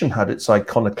Revolution had its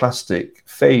iconoclastic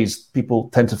phase. People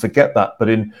tend to forget that. But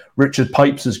in Richard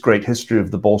Pipes's great history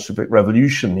of the Bolshevik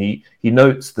Revolution, he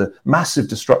notes the massive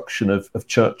destruction of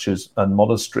churches and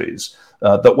monasteries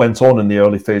that went on in the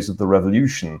early phase of the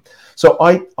revolution. So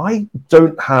I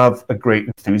don't have a great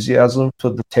enthusiasm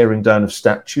for the tearing down of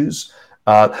statues.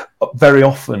 Very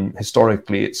often,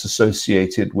 historically, it's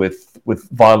associated with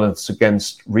violence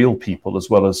against real people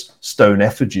as well as stone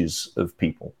effigies of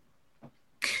people.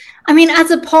 I mean, as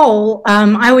a Pole,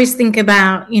 I always think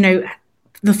about,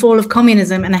 the fall of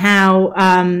communism and how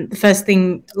the first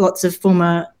thing lots of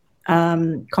former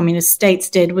communist states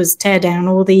did was tear down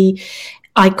all the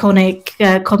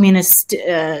iconic communist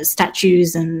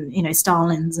statues and,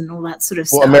 Stalin's and all that sort of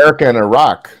stuff. Well, America and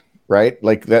Iraq, right?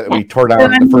 Like that, we tore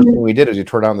down, the first thing we did is we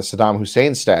tore down the Saddam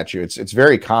Hussein statue. It's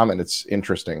very common. It's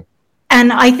interesting.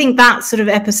 And I think that sort of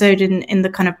episode in the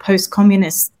kind of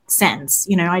post-communist sense,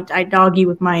 I'd argue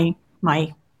with my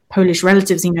Polish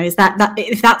relatives, is that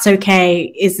if that's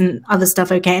okay, isn't other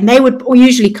stuff okay? And they would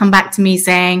usually come back to me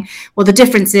saying, well, the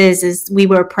difference is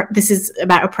this is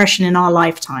about oppression in our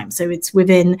lifetime. So it's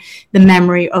within the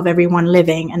memory of everyone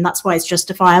living. And that's why it's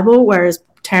justifiable. Whereas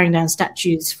tearing down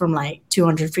statues from like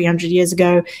 200, 300 years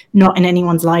ago, not in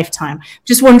anyone's lifetime.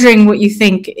 Just wondering what you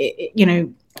think,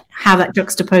 how that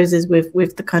juxtaposes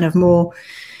with the kind of more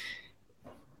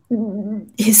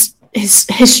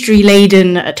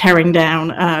history-laden tearing down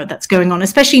that's going on,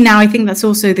 especially now. I think that's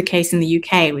also the case in the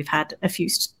UK. We've had a few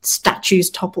statues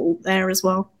toppled there as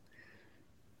well.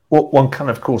 Well, one can,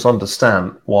 of course,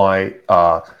 understand why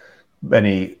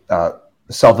many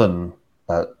southern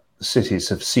cities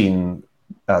have seen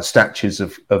statues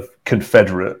of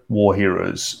Confederate war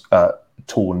heroes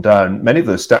torn down. Many of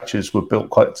those statues were built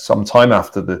quite some time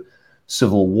after the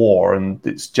Civil War, and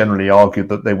it's generally argued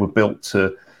that they were built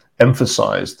to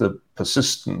emphasize the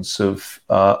persistence of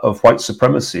white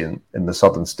supremacy in the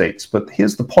southern states. But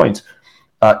here's the point.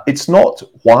 It's not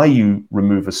why you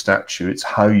remove a statue, it's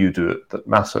how you do it that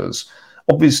matters.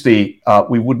 Obviously,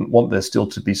 we wouldn't want there still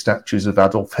to be statues of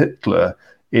Adolf Hitler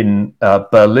in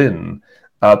Berlin.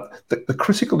 The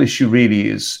critical issue really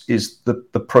is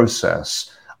the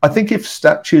process. I think if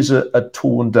statues are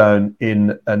torn down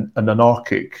in an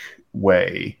anarchic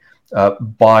way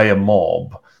by a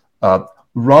mob,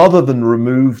 rather than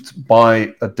removed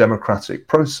by a democratic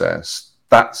process,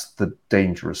 that's the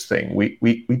dangerous thing.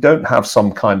 We don't have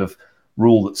some kind of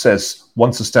rule that says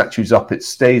once a statue's up, it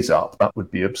stays up. That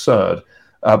would be absurd.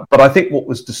 But I think what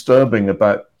was disturbing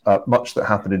about much that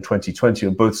happened in 2020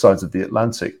 on both sides of the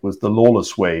Atlantic was the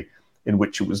lawless way in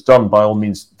which it was done. By all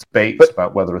means, debate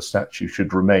about whether a statue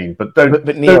should remain, but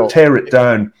Neil, don't tear it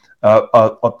down at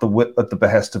the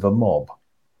behest of a mob.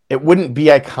 It wouldn't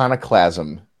be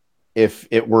iconoclasm if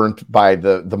it weren't by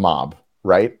the mob,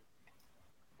 right?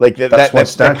 Like that's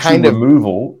statue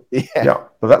removal. Yeah,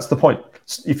 but that's the point.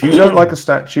 If you don't like a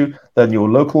statue, then your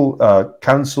local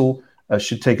council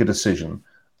should take a decision.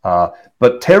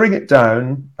 But tearing it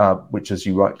down, which, as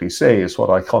you rightly say, is what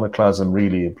iconoclasm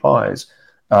really implies,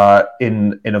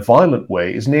 in a violent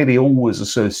way, is nearly always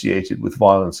associated with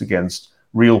violence against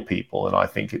real people. And I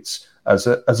think it's as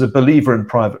a believer in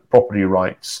private property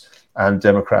rights and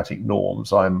democratic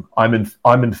norms, I'm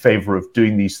in favor of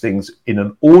doing these things in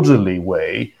an orderly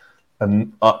way,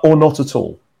 and or not at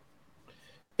all.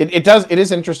 It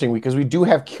is interesting because we do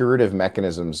have curative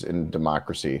mechanisms in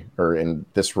democracy or in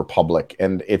this republic,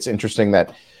 and it's interesting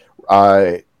that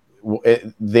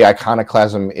the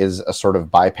iconoclasm is a sort of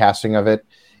bypassing of it,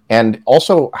 and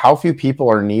also how few people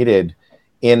are needed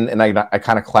in an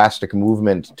iconoclastic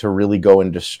movement to really go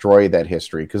and destroy that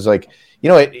history. Because, you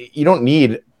don't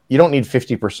need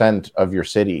 50% of your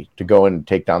city to go and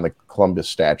take down the Columbus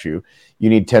statue. You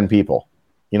need 10 people.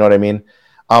 You know what I mean?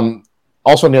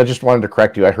 Also, Neil, just wanted to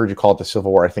correct you. I heard you call it the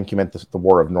Civil War. I think you meant the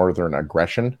War of Northern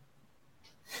Aggression.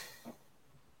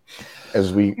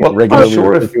 as we regularly. I'm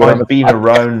sure if I'd been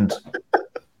around,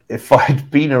 if I'd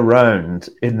been around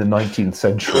in the 19th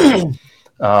century,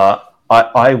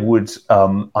 I would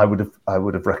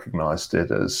have recognised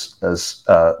it as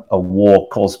a war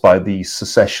caused by the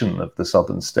secession of the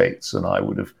southern states, and I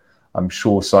would have, I'm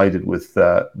sure, sided with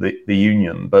the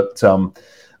Union. But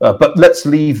let's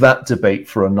leave that debate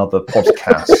for another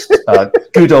podcast.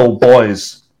 Good Old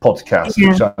Boys podcast,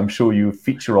 which I'm sure you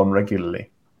feature on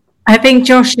regularly. I think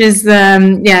Josh is,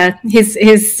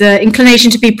 his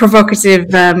inclination to be provocative,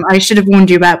 I should have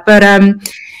warned you about. But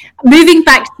moving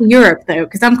back to Europe, though,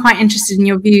 because I'm quite interested in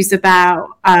your views about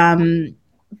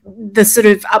the sort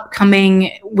of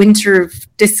upcoming winter of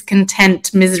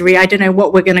discontent, misery, I don't know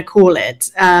what we're going to call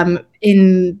it,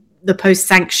 in the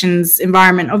post-sanctions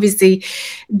environment. Obviously,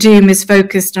 Doom is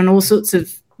focused on all sorts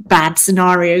of bad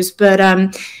scenarios, but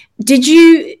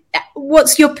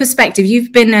what's your perspective?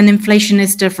 You've been an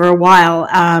inflationista for a while.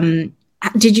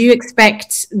 Did you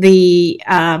expect the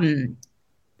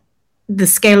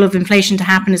scale of inflation to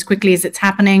happen as quickly as it's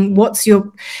happening?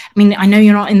 I know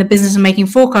you're not in the business of making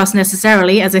forecasts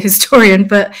necessarily as a historian,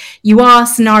 but you are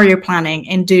scenario planning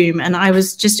in Doom. And I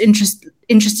was just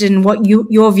interested in what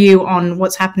your view on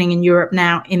what's happening in Europe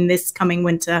now in this coming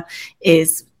winter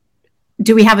is.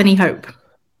 Do we have any hope?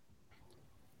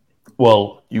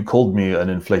 Well, you called me an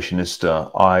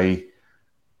inflationista. I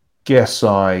guess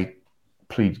I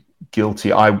plead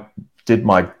guilty. I did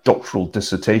my doctoral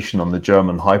dissertation on the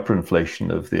German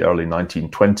hyperinflation of the early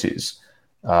 1920s.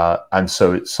 And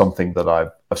so it's something that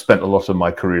I've spent a lot of my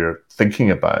career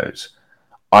thinking about.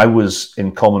 I was,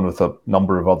 in common with a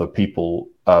number of other people,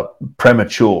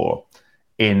 premature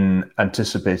in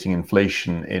anticipating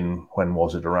inflation in, when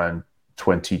was it, around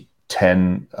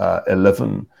 2010,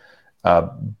 11,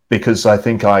 because I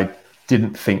think I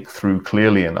didn't think through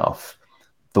clearly enough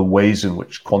the ways in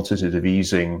which quantitative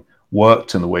easing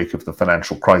worked in the wake of the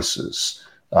financial crisis.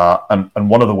 And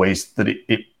one of the ways that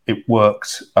it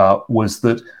worked was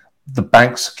that the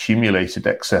banks accumulated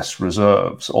excess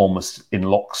reserves almost in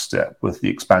lockstep with the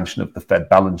expansion of the Fed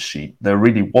balance sheet. There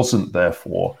really wasn't,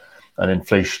 therefore, an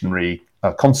inflationary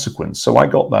consequence. So I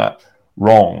got that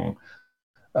wrong.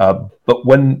 But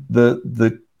when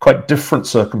the quite different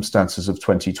circumstances of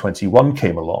 2021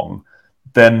 came along,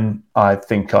 then I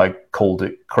think I called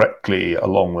it correctly,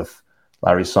 along with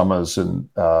Larry Summers and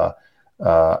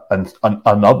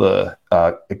other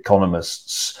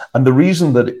economists. And the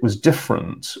reason that it was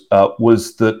different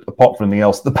was that, apart from anything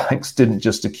else, the banks didn't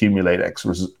just accumulate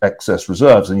excess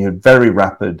reserves, and you had very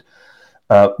rapid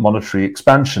monetary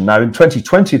expansion. Now, in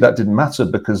 2020, that didn't matter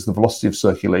because the velocity of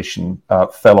circulation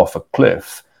fell off a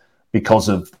cliff because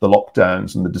of the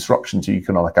lockdowns and the disruption to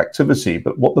economic activity.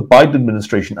 But what the Biden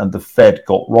administration and the Fed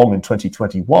got wrong in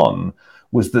 2021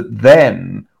 was that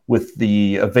then, with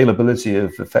the availability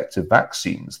of effective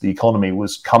vaccines, the economy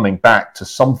was coming back to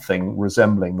something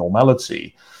resembling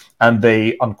normality. And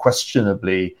they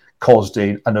unquestionably caused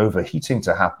an overheating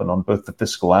to happen on both the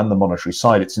fiscal and the monetary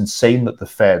side. It's insane that the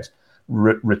Fed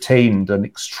retained an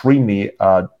extremely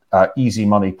easy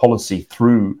money policy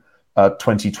through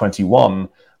 2021.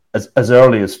 As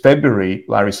early as February,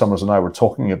 Larry Summers and I were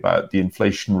talking about the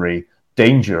inflationary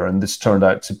danger, and this turned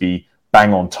out to be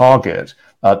bang on target.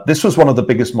 This was one of the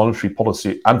biggest monetary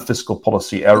policy and fiscal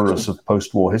policy errors of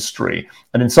post-war history.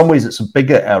 And in some ways, it's a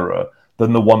bigger error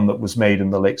than the one that was made in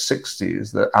the late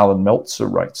 60s that Alan Meltzer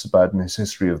writes about in his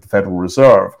History of the Federal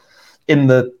Reserve. In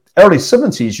the early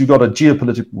 70s, you got a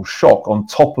geopolitical shock on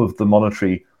top of the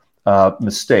monetary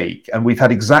mistake. And we've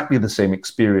had exactly the same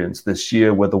experience this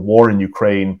year, where the war in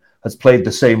Ukraine has played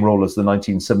the same role as the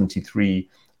 1973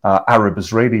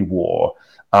 Arab-Israeli war.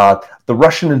 The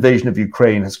Russian invasion of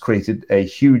Ukraine has created a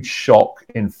huge shock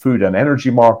in food and energy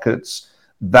markets.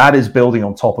 That is building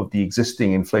on top of the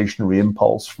existing inflationary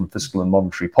impulse from fiscal and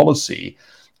monetary policy.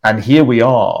 And here we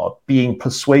are being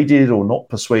persuaded or not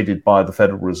persuaded by the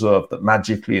Federal Reserve that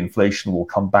magically inflation will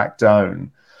come back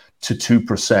down to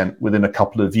 2% within a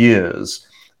couple of years,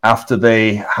 after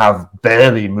they have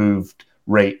barely moved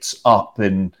rates up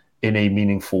in a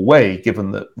meaningful way,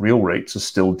 given that real rates are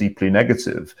still deeply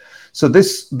negative. So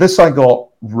this I got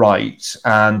right,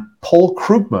 and Paul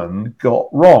Krugman got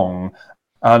wrong.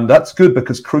 And that's good,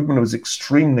 because Krugman was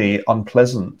extremely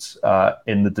unpleasant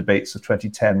in the debates of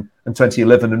 2010 and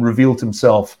 2011 and revealed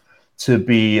himself to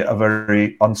be a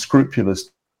very unscrupulous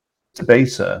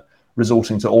debater,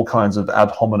 resorting to all kinds of ad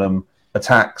hominem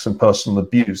attacks and personal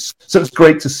abuse. So it's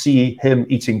great to see him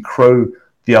eating crow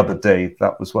the other day.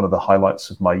 That was one of the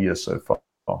highlights of my year so far.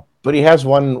 But he has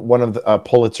won one of the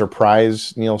Pulitzer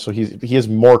Prize, Neil, so he is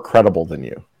more credible than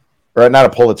you. Or not a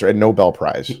Pulitzer, a Nobel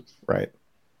Prize, right?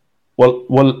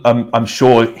 I'm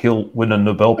sure he'll win a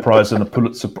Nobel Prize and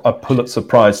a Pulitzer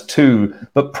Prize too.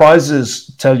 But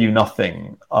prizes tell you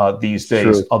nothing these days,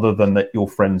 True. other than that your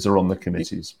friends are on the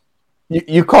committees.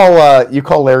 You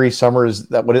call Larry Summers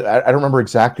I don't remember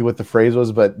exactly what the phrase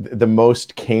was, but the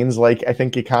most Keynes-like, I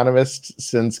think, economist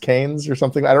since Keynes or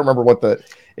something. I don't remember what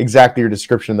exactly your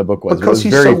description in the book was. Because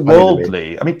he's so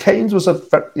worldly. I mean, Keynes was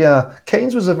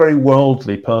a very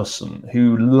worldly person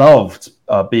who loved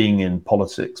being in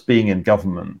politics, being in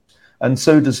government, and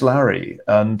so does Larry.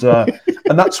 And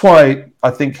and that's why I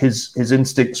think his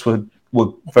instincts were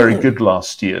very good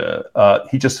last year.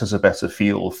 He just has a better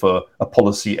feel for a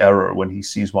policy error when he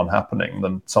sees one happening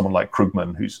than someone like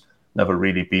Krugman, who's never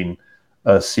really been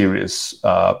a serious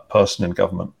person in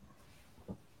government.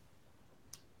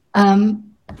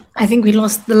 I think we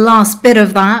lost the last bit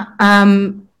of that.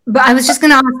 But I was just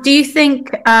going to ask, do you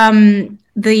think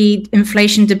the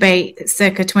inflation debate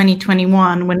circa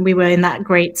 2021, when we were in that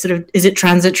great sort of, is it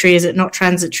transitory, is it not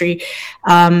transitory?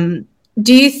 Do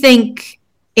you think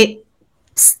it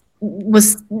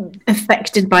was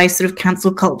affected by sort of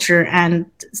cancel culture and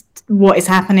what is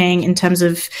happening in terms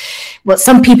of what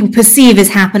some people perceive is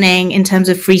happening in terms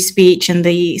of free speech and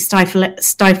the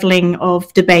stifling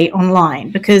of debate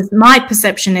online? Because my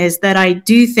perception is that I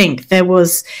do think there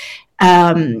was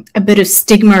a bit of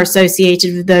stigma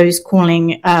associated with those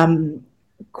calling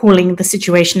the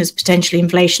situation as potentially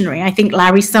inflationary. I think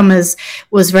Larry Summers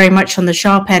was very much on the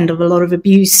sharp end of a lot of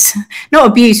abuse. Not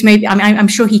abuse, maybe. I mean, I'm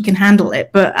sure he can handle it,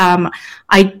 but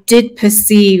I did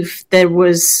perceive there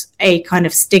was a kind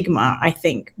of stigma, I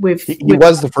think. He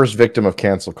was the first victim of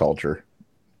cancel culture.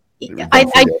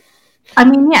 I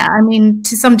mean,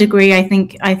 to some degree, I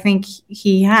think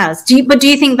he has. Do you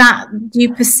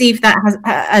perceive that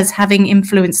as having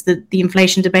influenced the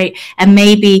inflation debate and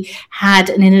maybe had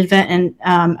an inadvertent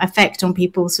effect on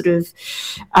people sort of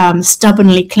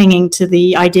stubbornly clinging to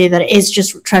the idea that it is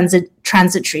just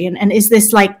transitory? And is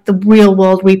this like the real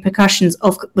world repercussions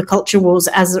of the culture wars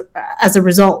as a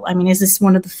result? I mean, is this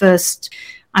one of the first?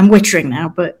 I'm wittering now,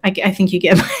 but I think you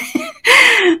get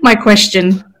my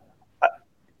question.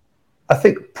 I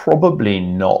think probably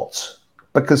not,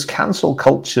 because cancel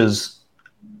culture's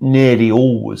nearly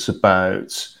always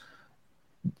about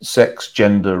sex,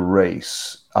 gender,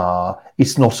 race.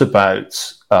 It's not about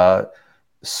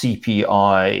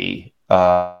CPI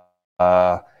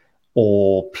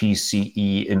or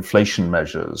PCE inflation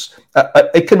measures.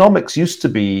 Economics used to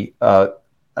be,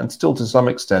 and still to some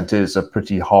extent is, a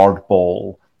pretty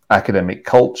hardball academic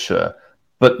culture,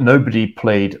 but nobody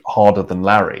played harder than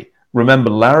Larry. Remember,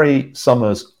 Larry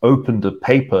Summers opened a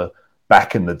paper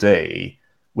back in the day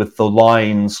with the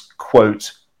lines,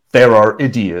 quote, "There are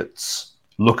idiots,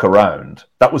 look around."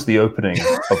 That was the opening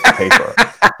of the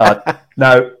paper.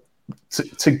 Now,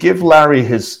 to give Larry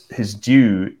his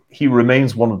due, he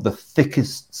remains one of the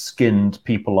thickest-skinned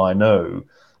people I know,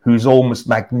 who's almost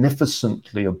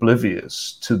magnificently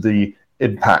oblivious to the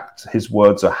impact his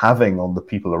words are having on the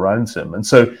people around him. And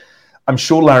so I'm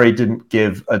sure Larry didn't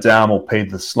give a damn or pay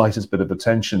the slightest bit of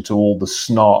attention to all the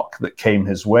snark that came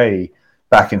his way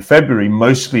back in February,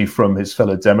 mostly from his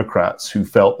fellow Democrats who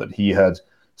felt that he had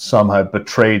somehow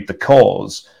betrayed the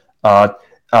cause.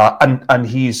 And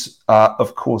he's,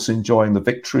 of course, enjoying the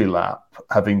victory lap,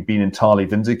 having been entirely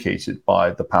vindicated by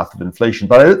the path of inflation.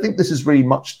 But I don't think this is really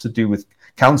much to do with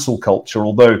cancel culture,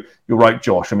 although you're right,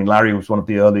 Josh. I mean, Larry was one of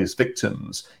the earliest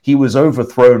victims. He was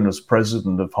overthrown as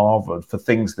president of Harvard for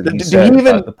things that he said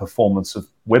about the performance of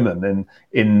women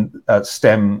in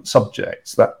STEM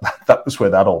subjects. That was where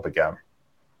that all began.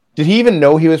 Did he even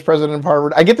know he was president of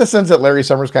Harvard? I get the sense that Larry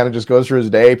Summers kind of just goes through his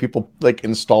day. People like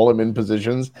install him in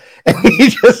positions, and he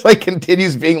just like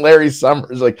continues being Larry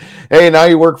Summers. Like, hey, now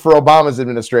you work for Obama's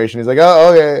administration. He's like,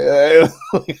 oh, okay.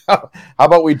 How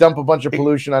about we dump a bunch of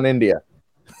pollution on India?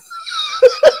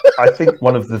 I think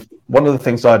one of the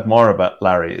things I admire about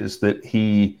Larry is that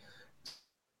he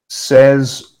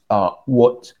says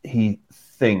what he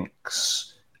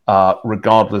thinks,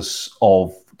 regardless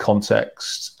of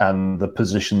context and the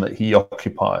position that he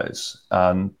occupies.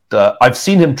 And I've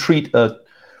seen him treat a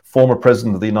former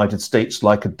president of the United States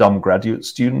like a dumb graduate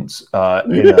student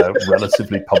in a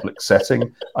relatively public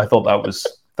setting. I thought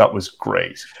that was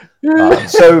great.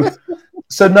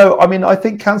 So no, I mean, I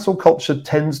think cancel culture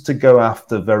tends to go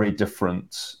after very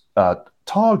different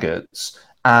targets,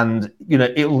 and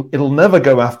it'll never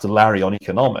go after Larry on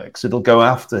economics. It'll go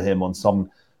after him on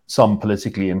some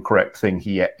politically incorrect thing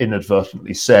he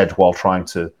inadvertently said while trying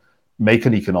to make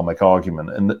an economic argument.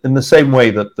 And in the same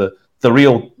way that the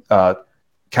real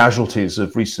casualties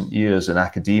of recent years in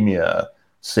academia,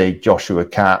 say Joshua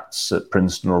Katz at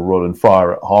Princeton or Roland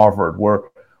Fryer at Harvard, were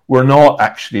were not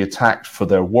actually attacked for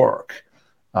their work,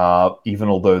 even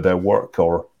although their work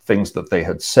or things that they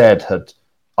had said had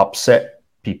upset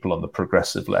people on the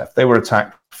progressive left. They were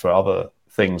attacked for other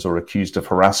things or accused of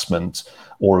harassment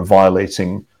or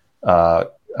violating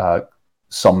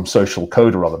some social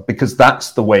code or other, because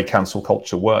that's the way cancel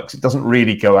culture works. It doesn't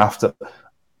really go after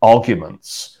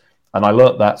arguments. And I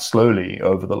learned that slowly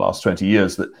over the last 20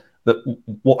 years, that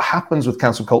what happens with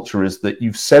cancel culture is that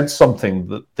you've said something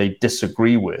that they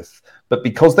disagree with, but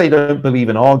because they don't believe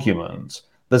in argument,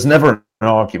 there's never an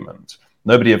argument.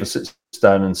 Nobody ever sits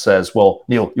down and says, well,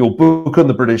 Neil, your book on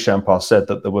the British Empire said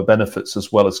that there were benefits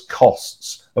as well as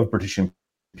costs of British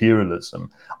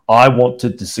imperialism. I want to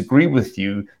disagree with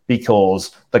you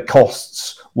because the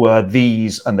costs were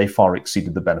these and they far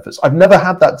exceeded the benefits. I've never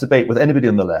had that debate with anybody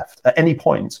on the left at any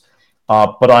point,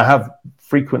 but I have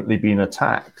frequently been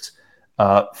attacked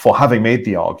for having made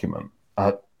the argument.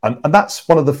 And that's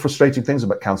one of the frustrating things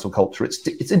about cancel culture.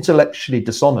 It's intellectually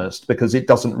dishonest because it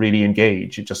doesn't really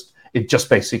engage. It just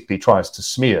basically tries to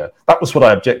smear. That was what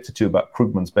I objected to about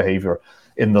Krugman's behavior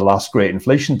in the last great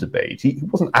inflation debate. He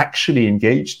wasn't actually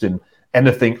engaged in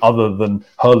anything other than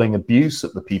hurling abuse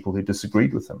at the people who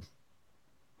disagreed with him.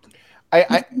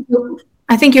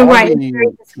 I think you're right. It's very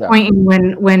disappointing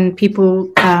when people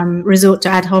resort to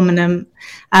ad hominem.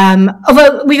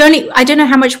 Although I don't know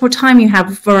how much more time you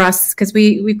have for us, because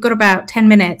we've got about 10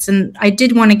 minutes, and I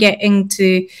did want to get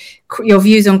into your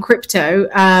views on crypto.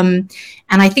 And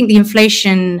I think the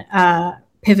inflation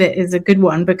pivot is a good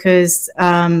one, because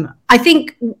I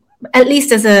think, at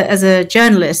least as a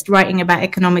journalist writing about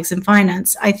economics and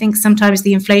finance, I think sometimes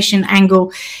the inflation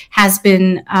angle has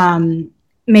been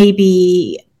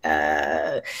maybe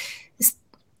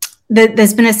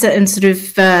there's been a certain sort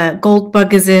of gold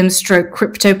buggism stroke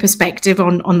crypto perspective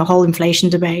on the whole inflation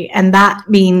debate. And that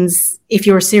means if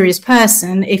you're a serious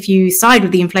person, if you side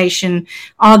with the inflation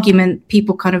argument,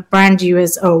 people kind of brand you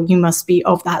as, oh, you must be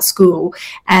of that school.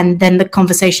 And then the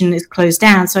conversation is closed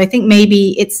down. So I think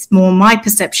maybe it's more my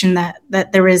perception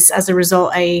that there is, as a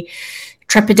result, a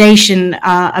trepidation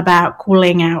about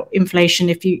calling out inflation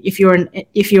if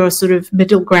you're a sort of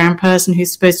middle ground person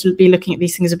who's supposed to be looking at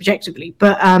these things objectively.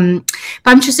 But I'm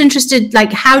just interested,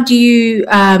 like, how do you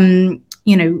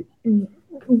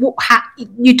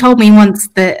you told me once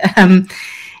that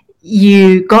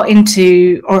you got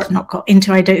into, or not got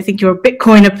into, I don't think you're a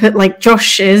Bitcoiner like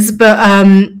Josh is, but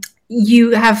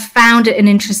you have found it an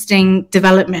interesting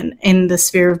development in the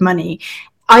sphere of money.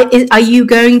 Are you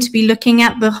going to be looking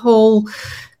at the whole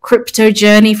crypto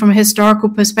journey from a historical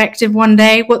perspective one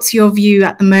day? What's your view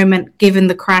at the moment, given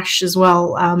the crash as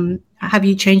well? Have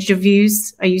you changed your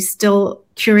views? Are you still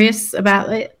curious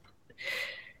about it?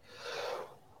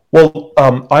 Well,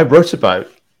 I wrote about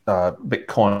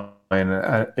Bitcoin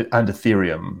and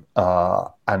Ethereum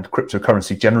and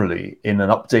cryptocurrency generally in an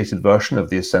updated version of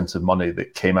The Ascent of Money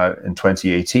that came out in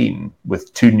 2018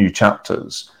 with 2 new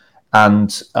chapters.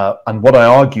 And what I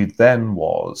argued then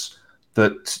was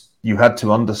that you had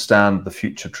to understand the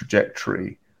future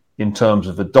trajectory in terms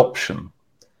of adoption.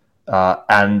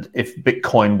 And if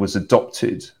Bitcoin was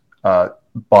adopted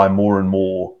by more and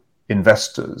more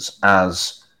investors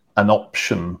as an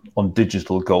option on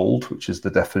digital gold, which is the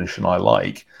definition I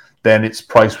like, then its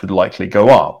price would likely go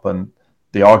up. And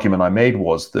the argument I made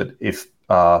was that if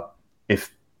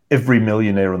every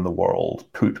millionaire in the world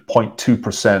put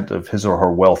 0.2% of his or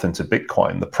her wealth into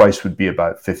Bitcoin, the price would be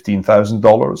about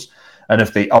 $15,000. And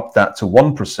if they upped that to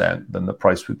 1%, then the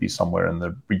price would be somewhere in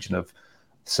the region of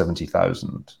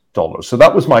 $70,000. So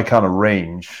that was my kind of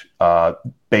range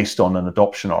based on an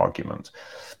adoption argument.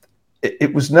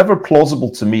 It was never plausible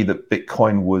to me that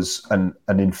Bitcoin was an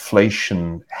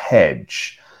inflation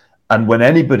hedge. And when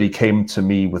anybody came to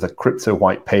me with a crypto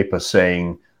white paper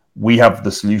saying, we have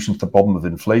the solution to the problem of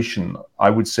inflation, I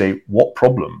would say, what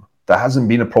problem? There hasn't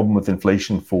been a problem with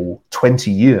inflation for 20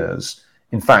 years.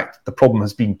 In fact, the problem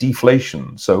has been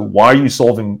deflation. So why are you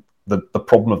solving the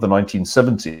problem of the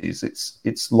 1970s?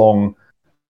 It's long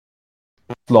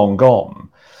gone.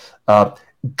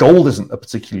 Gold isn't a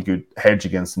particularly good hedge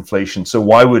against inflation. So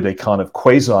why would a kind of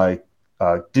quasi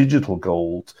digital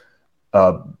gold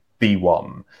be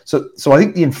one? So I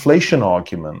think the inflation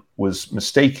argument was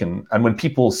mistaken. And when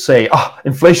people say,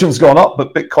 inflation's gone up,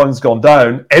 but Bitcoin's gone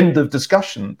down, end of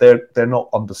discussion, they're not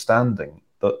understanding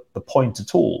the point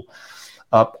at all.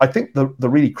 I think the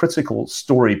really critical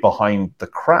story behind the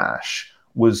crash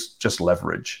was just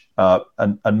leverage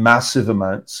and massive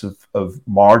amounts of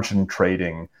margin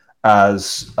trading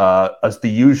as the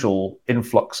usual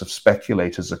influx of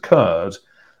speculators occurred,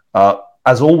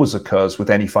 as always occurs with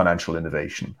any financial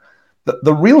innovation.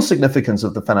 The real significance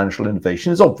of the financial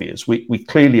innovation is obvious. We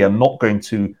clearly are not going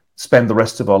to spend the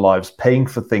rest of our lives paying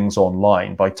for things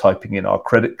online by typing in our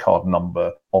credit card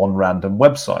number on random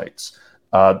websites.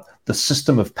 The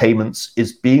system of payments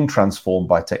is being transformed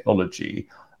by technology.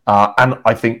 And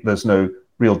I think there's no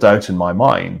real doubt in my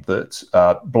mind that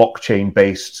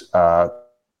blockchain-based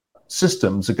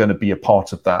systems are going to be a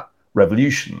part of that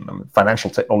revolution. I mean, financial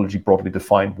technology, broadly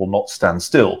defined, will not stand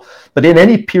still. But in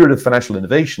any period of financial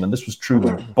innovation, and this was true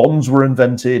when bonds were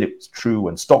invented, it was true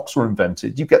when stocks were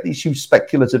invented, you get these huge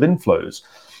speculative inflows.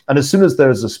 And as soon as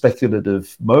there's a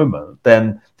speculative moment,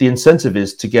 then the incentive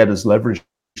is to get as leveraged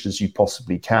as you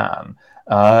possibly can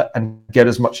and get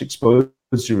as much exposure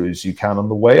as you can on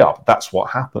the way up. That's what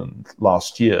happened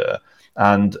last year.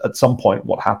 And at some point,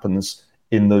 what happens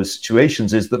in those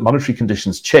situations is that monetary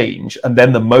conditions change, and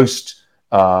then the most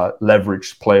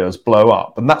leveraged players blow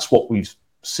up. And that's what we've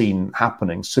seen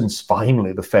happening since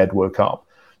finally the Fed woke up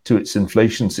to its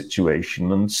inflation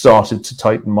situation and started to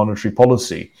tighten monetary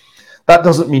policy. That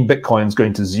doesn't mean Bitcoin's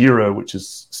going to zero, which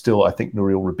is still, I think,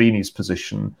 Nouriel Roubini's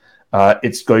position.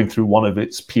 It's going through one of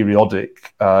its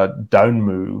periodic down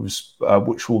moves,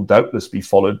 which will doubtless be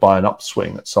followed by an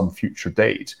upswing at some future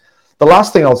date. The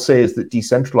last thing I'll say is that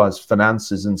decentralized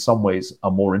finance is in some ways a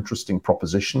more interesting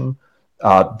proposition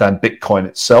than Bitcoin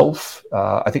itself.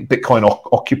 I think Bitcoin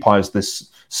occupies this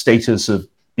status of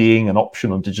being an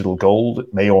option on digital gold.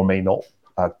 It may or may not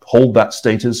hold that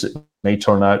status. It may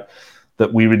turn out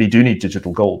that we really do need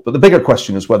digital gold. But the bigger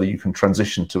question is whether you can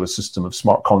transition to a system of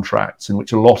smart contracts in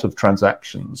which a lot of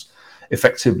transactions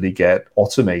effectively get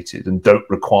automated and don't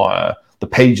require the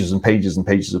pages and pages and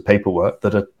pages of paperwork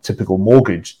that a typical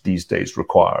mortgage these days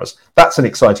requires. That's an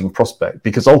exciting prospect,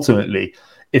 because ultimately,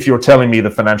 if you're telling me the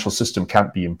financial system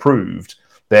can't be improved,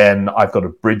 then I've got a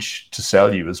bridge to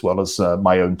sell you as well as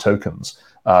my own tokens.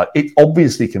 It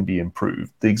obviously can be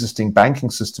improved. The existing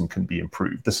banking system can be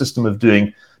improved. The system of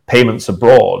doing payments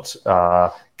abroad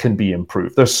can be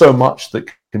improved. There's so much that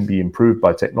can be improved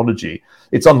by technology.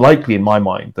 It's unlikely in my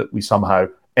mind that we somehow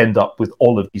end up with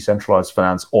all of decentralized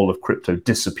finance, all of crypto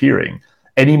disappearing,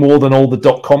 any more than all the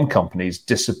dot-com companies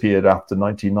disappeared after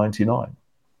 1999.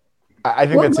 I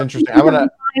think that's interesting. I'm gonna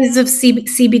rise of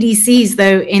CBDCs,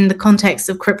 though, in the context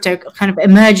of crypto, kind of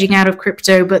emerging out of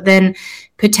crypto, but then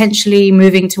potentially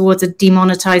moving towards a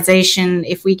demonetization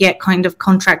if we get kind of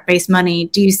contract-based money.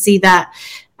 Do you see that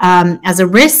as a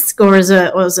risk, or as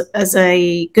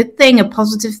a good thing, a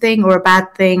positive thing, or a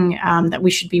bad thing that we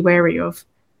should be wary of?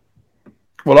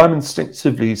 Well, I'm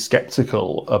instinctively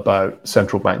skeptical about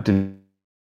central bank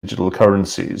digital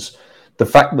currencies. The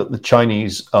fact that the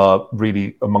Chinese are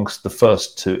really amongst the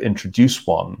first to introduce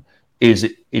one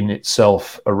is in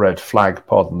itself a red flag,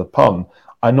 pardon the pun.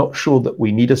 I'm not sure that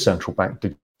we need a central bank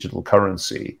digital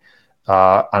currency.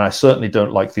 And I certainly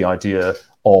don't like the idea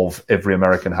of every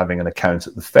American having an account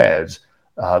at the Fed,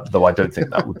 though I don't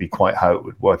think that would be quite how it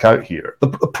would work out here. The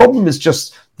problem is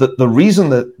just that the reason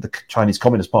that the Chinese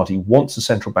Communist Party wants a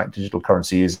central bank digital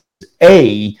currency is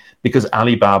A, because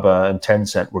Alibaba and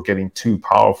Tencent were getting too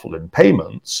powerful in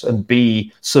payments, and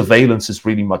B, surveillance is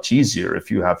really much easier if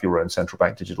you have your own central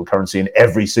bank digital currency, and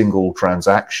every single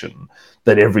transaction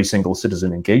that every single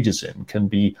citizen engages in can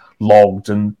be logged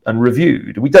and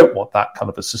reviewed. We don't want that kind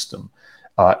of a system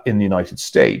in the United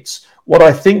States. What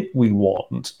I think we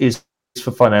want is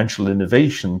for financial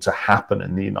innovation to happen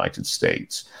in the United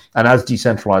States. And as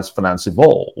decentralized finance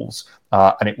evolves,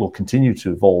 and it will continue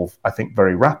to evolve, I think,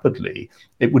 very rapidly,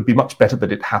 it would be much better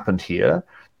that it happened here.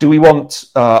 Do we want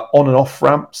on and off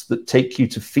ramps that take you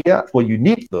to fiat? Well, you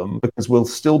need them, because we'll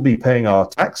still be paying our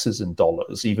taxes in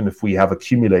dollars, even if we have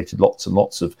accumulated lots and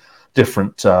lots of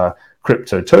different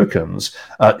crypto tokens.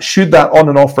 Should that on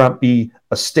and off ramp be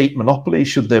a state monopoly?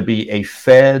 Should there be a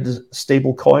Fed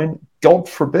stable coin? God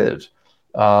forbid.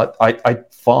 I'd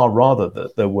far rather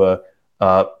that there were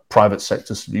private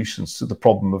sector solutions to the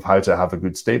problem of how to have a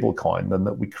good stable coin than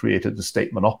that we created a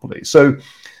state monopoly. So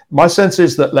my sense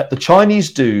is that let the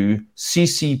Chinese do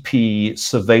CCP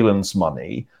surveillance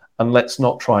money, and let's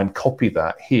not try and copy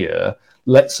that here.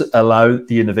 Let's allow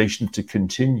the innovation to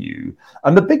continue.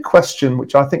 And the big question,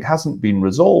 which I think hasn't been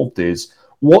resolved, is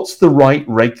what's the right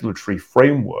regulatory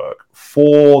framework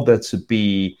for there to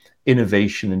be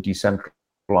innovation in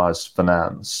decentralized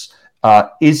finance?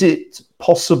 Is it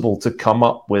possible to come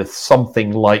up with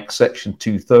something like Section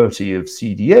 230 of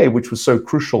CDA, which was so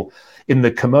crucial in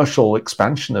the commercial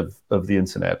expansion of the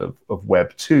internet, of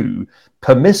Web 2,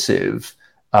 permissive,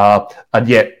 and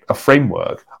yet a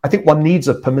framework? I think one needs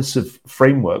a permissive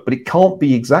framework, but it can't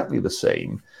be exactly the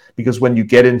same, because when you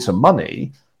get into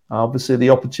money, obviously the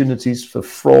opportunities for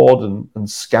fraud and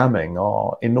scamming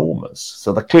are enormous.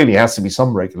 So there clearly has to be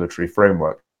some regulatory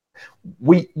framework.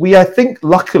 We I think,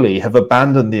 luckily, have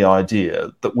abandoned the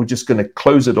idea that we're just going to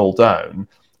close it all down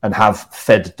and have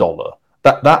Fed dollar.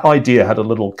 That idea had a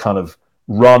little kind of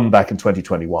run back in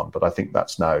 2021, but I think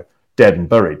that's now dead and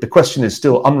buried. The question is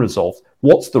still unresolved.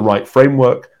 What's the right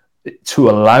framework to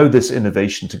allow this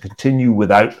innovation to continue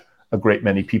without a great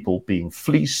many people being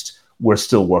fleeced? We're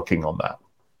still working on that.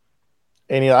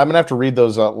 And I'm going to have to read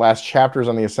those last chapters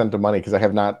on the ascent of money because I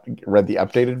have not read the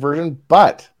updated version.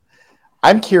 But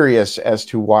I'm curious as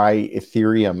to why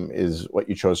Ethereum is what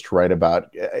you chose to write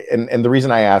about. And the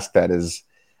reason I ask that is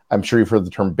I'm sure you've heard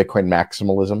the term Bitcoin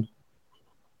maximalism.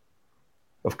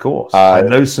 Of course. I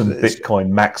know some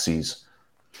Bitcoin maxis.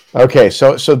 Okay,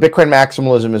 so Bitcoin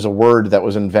maximalism is a word that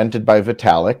was invented by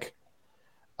Vitalik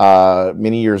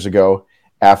many years ago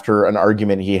after an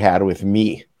argument he had with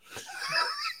me.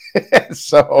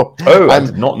 So I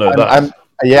did not know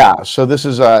that. So this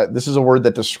is a word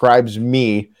that describes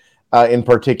me in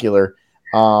particular.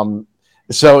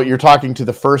 So you're talking to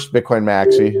the first Bitcoin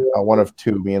maxi, one of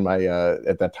two, me and my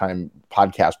at that time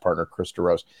podcast partner Chris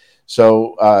DeRose.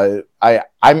 So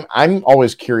I'm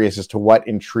always curious as to what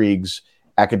intrigues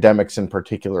academics in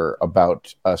particular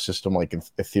about a system like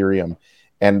Ethereum,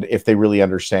 and if they really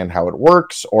understand how it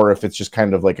works, or if it's just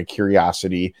kind of like a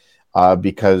curiosity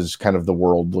because kind of the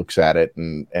world looks at it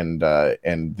and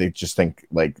they just think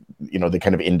like, they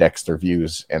kind of index their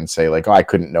views and say like, oh, I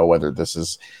couldn't know whether this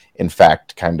is in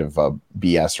fact kind of a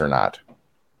BS or not.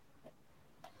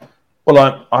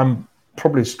 Well, I'm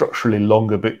probably structurally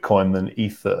longer Bitcoin than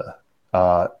Ether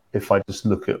if I just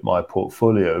look at my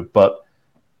portfolio. But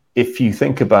if you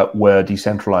think about where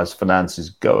decentralized finance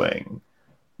is going,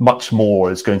 much more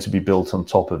is going to be built on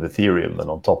top of Ethereum than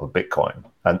on top of Bitcoin.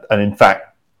 And in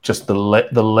fact, just the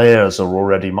layers are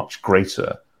already much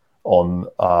greater on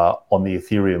the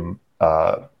Ethereum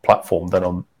platform than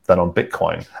on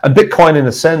Bitcoin. And Bitcoin, in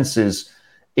a sense,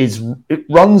 it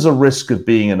runs a risk of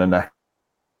being an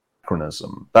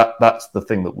anachronism. That's the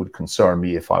thing that would concern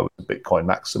me if I was a Bitcoin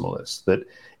maximalist, that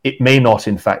it may not,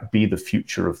 in fact, be the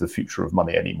future of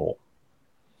money anymore.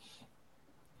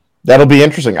 That'll be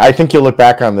interesting. I think you'll look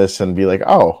back on this and be like,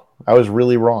 oh, I was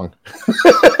really wrong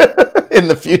in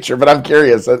the future. But I'm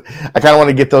curious. I kind of want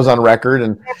to get those on record.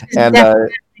 And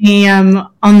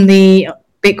on the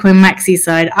Bitcoin maxi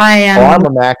side, I'm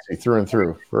a maxi through and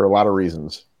through for a lot of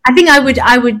reasons. I think I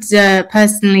would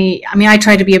personally, I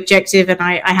try to be objective, and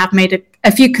I have made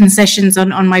a few concessions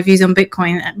on my views on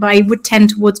Bitcoin, but I would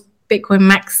tend towards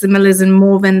Bitcoin maximalism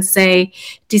more than, say,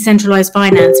 decentralized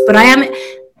finance. But I am,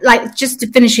 like, just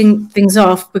finishing things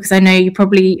off, because I know you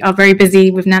probably are very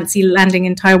busy with Nancy landing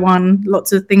in Taiwan,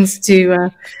 lots of things to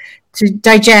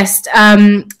digest.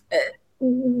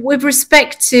 With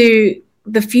respect to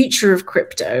the future of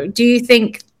crypto, do you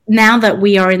think, now that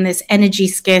we are in this energy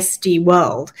scarcity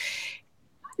world,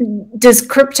 does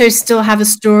crypto still have a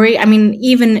story?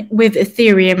 Even with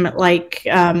Ethereum, like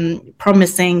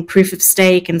promising proof of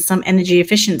stake and some energy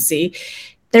efficiency,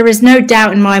 there is no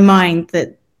doubt in my mind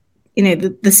that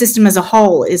the system as a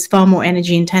whole is far more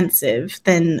energy intensive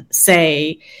than,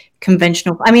 say,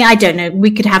 conventional. I don't know.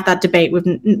 We could have that debate with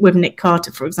Nick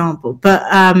Carter, for example. But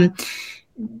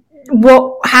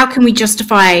how can we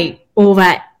justify all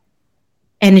that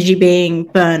energy being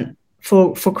burnt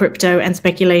for crypto and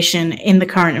speculation in the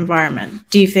current environment?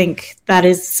 Do you think that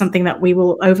is something that we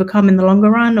will overcome in the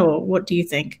longer run, or what do you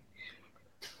think?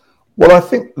 Well, I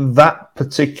think that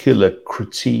particular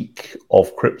critique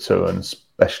of crypto, and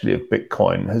especially of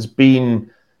Bitcoin, has been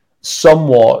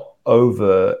somewhat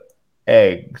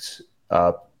over-egged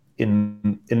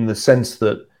in the sense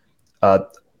that a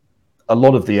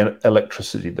lot of the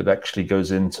electricity that actually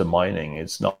goes into mining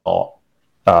is not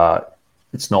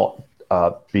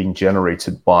being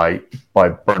generated by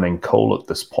burning coal at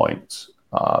this point.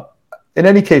 In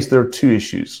any case, there are two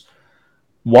issues.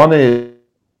 One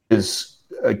is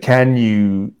can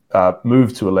you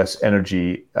move to a less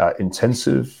energy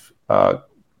intensive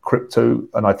crypto?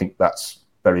 And I think that's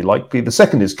very likely. The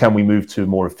second is, can we move to a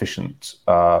more efficient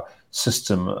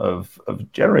system of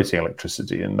generating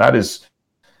electricity? And that is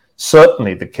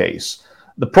certainly the case.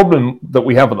 The problem that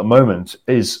we have at the moment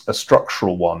is a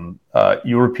structural one.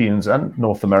 Europeans and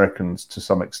North Americans, to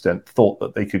some extent, thought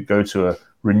that they could go to a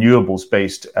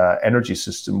renewables-based energy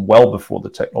system well before the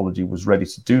technology was ready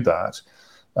to do that.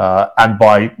 And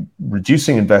by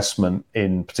reducing investment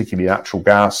in particularly natural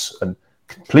gas and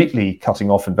completely cutting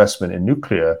off investment in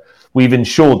nuclear, we've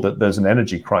ensured that there's an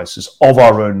energy crisis of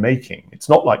our own making. It's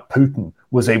not like Putin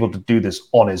was able to do this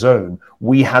on his own.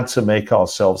 We had to make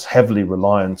ourselves heavily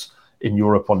reliant in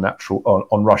Europe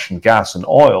on Russian gas and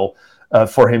oil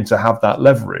for him to have that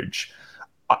leverage.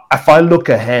 If I look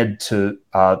ahead to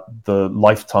the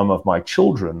lifetime of my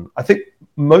children, I think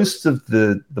most of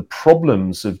the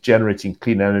problems of generating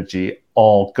clean energy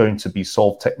are going to be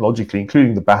solved technologically,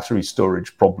 including the battery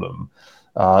storage problem.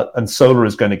 And solar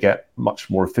is going to get much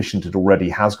more efficient. It already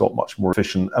has got much more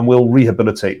efficient, and we'll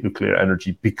rehabilitate nuclear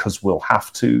energy because we'll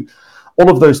have to. All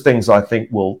of those things, I think,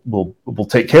 will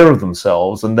take care of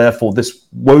themselves, and therefore this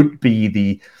won't be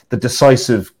the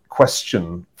decisive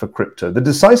question for crypto. The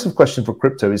decisive question for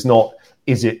crypto is not,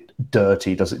 is it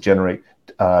dirty? Does it generate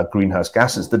greenhouse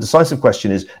gases? The decisive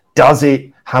question is, does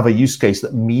it have a use case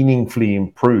that meaningfully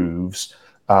improves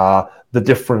the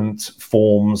different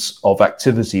forms of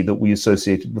activity that we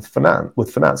associated with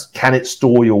finance? Can it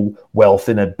store your wealth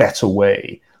in a better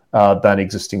way than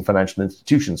existing financial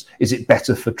institutions? Is it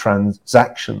better for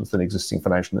transactions than existing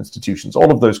financial institutions?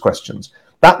 All of those questions.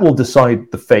 That will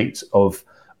decide the fate of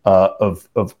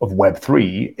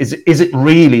Web3. Is it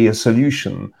really a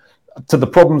solution to the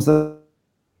problems that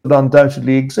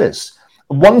undoubtedly exist?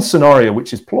 One scenario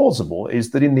which is plausible is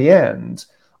that in the end,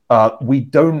 we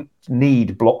don't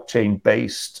need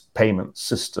blockchain-based payment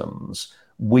systems.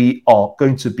 We are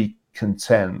going to be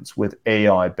content with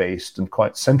AI-based and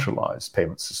quite centralized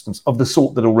payment systems of the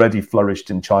sort that already flourished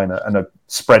in China and are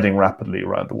spreading rapidly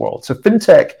around the world. So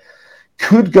fintech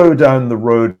could go down the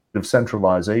road of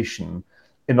centralization.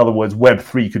 In other words,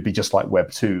 Web3 could be just like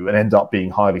Web2 and end up being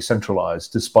highly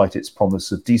centralized despite its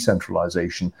promise of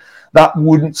decentralization. That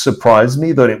wouldn't surprise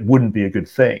me, though it wouldn't be a good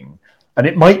thing. And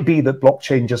it might be that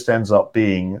blockchain just ends up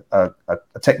being a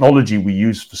technology we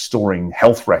use for storing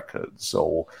health records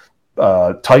or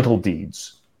title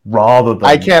deeds rather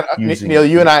than using Neil,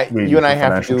 you and I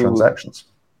have to transactions.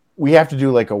 We have to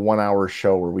do like a 1 hour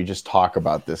show where we just talk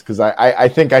about this, because I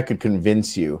think I could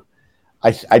convince you.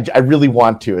 I really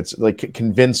want to. It's like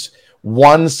convince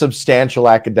one substantial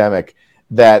academic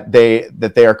that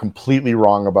they are completely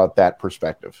wrong about that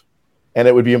perspective, and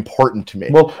it would be important to me.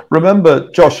 Well,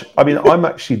 remember, Josh, I mean, I'm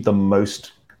actually the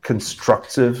most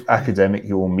constructive academic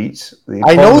you'll meet.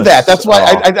 I know that. That's why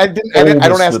I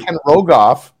don't ask Ken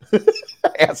Rogoff. I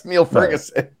ask Niall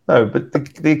Ferguson. No, but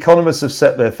the economists have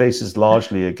set their faces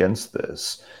largely against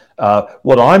this.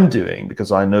 What I'm doing,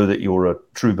 because I know that you're a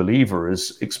true believer,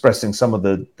 is expressing some of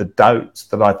the doubts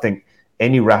that I think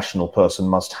any rational person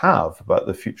must have about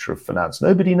the future of finance.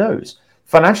 Nobody knows.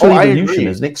 Financial evolution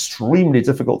is an extremely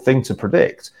difficult thing to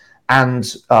predict.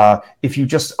 And if you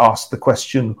just ask the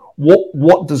question,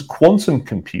 what does quantum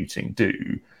computing do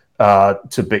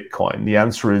to Bitcoin? The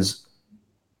answer is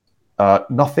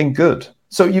nothing good.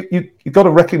 So you've got to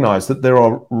recognize that there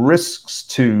are risks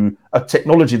to a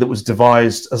technology that was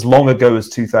devised as long ago as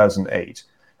 2008.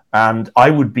 And I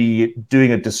would be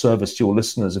doing a disservice to your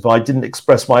listeners if I didn't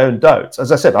express my own doubts.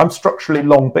 As I said, I'm structurally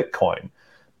long Bitcoin,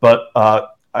 but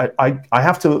I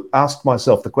have to ask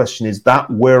myself the question, is that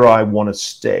where I want to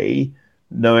stay,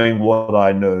 knowing what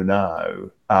I know now,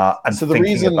 and so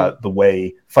thinking about the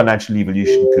way financial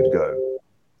evolution could go?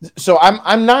 So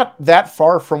I'm not that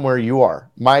far from where you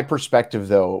are. My perspective,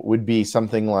 though, would be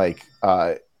something like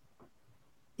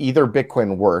either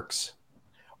Bitcoin works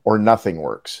or nothing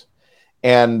works,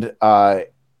 and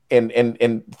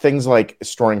things like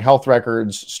storing health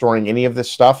records, storing any of this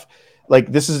stuff. Like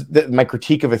my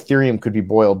critique of Ethereum could be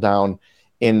boiled down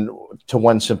to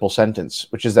one simple sentence,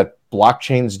 which is that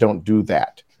blockchains don't do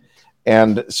that.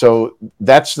 And so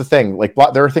that's the thing. Like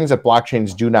there are things that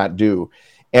blockchains do not do.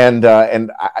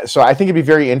 So I think it'd be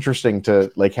very interesting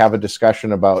to like have a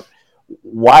discussion about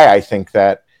why I think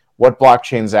that, what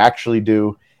blockchains actually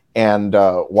do, and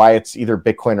why it's either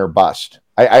Bitcoin or bust.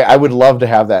 I would love to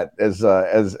have that as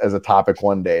a topic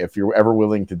one day. If you're ever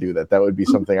willing to do that, that would be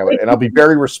something I would, and I'll be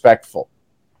very respectful.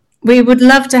 We would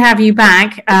love to have you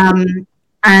back.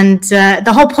 And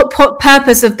the whole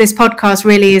purpose of this podcast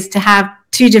really is to have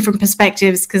two different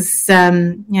perspectives, because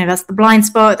that's the blind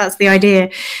spot, that's the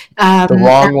idea, the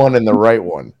wrong one and the right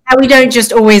one, and we don't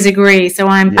just always agree. So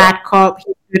I'm bad cop,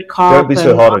 he's good cop. Don't be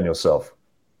so hard on yourself,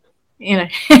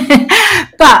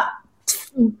 But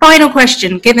final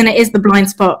question, given it is the Blind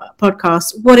Spot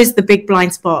podcast, what is the big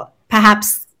blind spot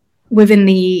perhaps within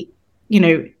the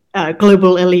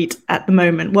global elite at the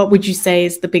moment? What would you say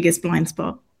is the biggest blind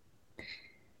spot?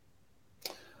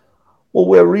 Well,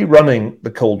 we're rerunning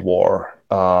the Cold War,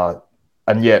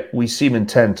 and yet we seem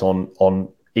intent on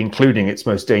including its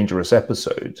most dangerous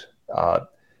episode.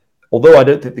 Although I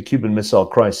don't think the Cuban Missile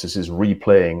Crisis is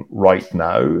replaying right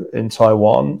now in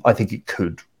Taiwan, I think it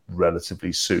could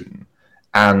relatively soon.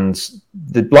 And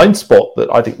the blind spot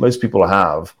that I think most people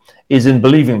have is in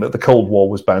believing that the Cold War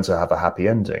was bound to have a happy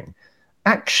ending.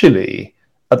 actually,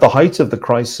 at the height of the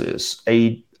crisis,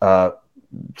 a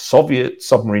Soviet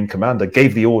submarine commander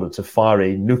gave the order to fire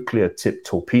a nuclear-tipped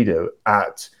torpedo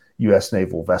at US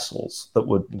naval vessels that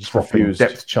were dropping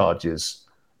depth charges.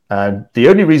 And the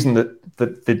only reason that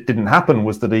it didn't happen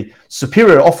was that a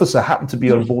superior officer happened to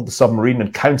be on board the submarine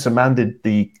and countermanded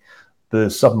the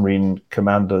submarine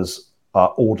commander's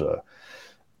order.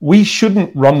 We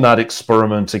shouldn't run that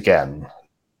experiment again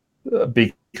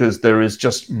because there is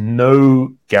just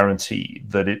no guarantee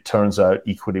that it turns out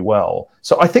equally well.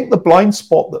 So I think the blind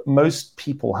spot that most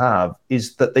people have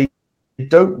is that they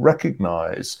don't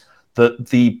recognize that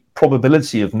the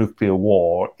probability of nuclear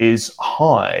war is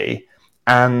high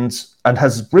and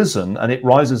has risen, and it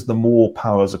rises the more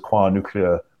powers acquire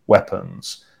nuclear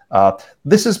weapons.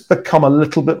 This has become a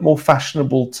little bit more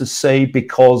fashionable to say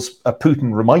because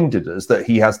Putin reminded us that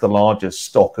he has the largest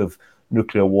stock of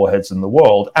nuclear warheads in the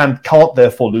world and can't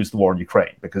therefore lose the war in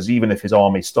Ukraine, because even if his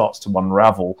army starts to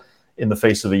unravel in the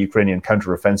face of a Ukrainian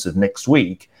counteroffensive next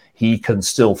week, he can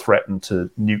still threaten to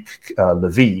nuke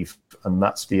Lviv, and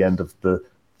that's the end of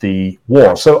the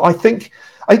war. So I think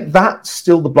that's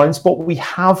still the blind spot. We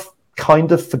have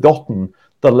kind of forgotten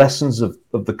the lessons of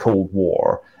the Cold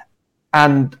War.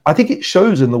 And I think it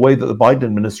shows in the way that the Biden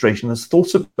administration has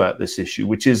thought about this issue,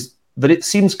 which is that it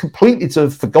seems completely to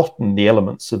have forgotten the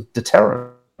elements of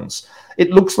deterrence. It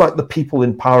looks like the people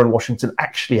in power in Washington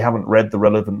actually haven't read the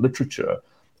relevant literature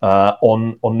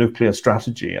on nuclear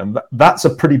strategy. And that's a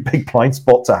pretty big blind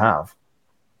spot to have.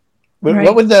 Right.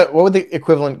 What would the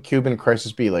equivalent Cuban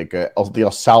crisis be, like the El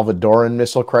Salvadoran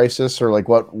missile crisis, or like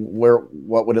what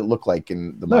would it look like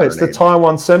in the modern No, it's the age?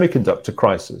 Taiwan semiconductor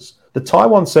crisis. The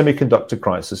Taiwan semiconductor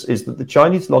crisis is that the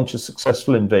Chinese launch a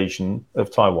successful invasion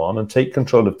of Taiwan and take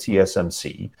control of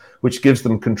TSMC, which gives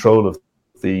them control of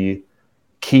the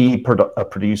key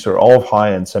producer of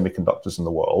high-end semiconductors in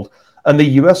the world. And the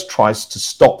US tries to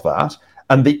stop that,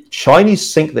 and the Chinese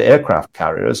sink the aircraft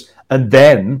carriers, and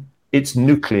then it's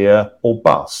nuclear or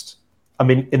bust. I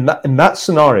mean, in that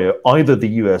scenario, either the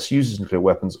US uses nuclear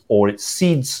weapons or it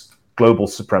cedes global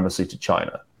supremacy to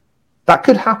China. That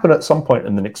could happen at some point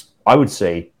in the next, I would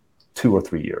say, 2 or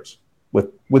 3 years,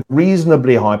 with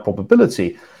reasonably high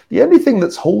probability. The only thing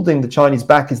that's holding the Chinese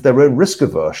back is their own risk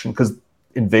aversion, because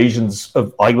invasions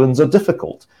of islands are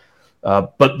difficult.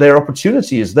 But their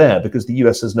opportunity is there because the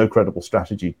US has no credible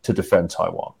strategy to defend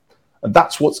Taiwan. And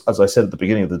that's what's, as I said at the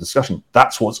beginning of the discussion,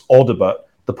 that's what's odd about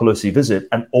the Pelosi visit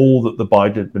and all that the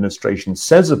Biden administration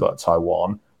says about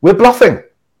Taiwan. We're bluffing.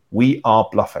 We are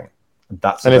bluffing. And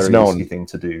that's a very easy thing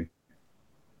to do.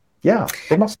 Yeah,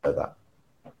 they must know that.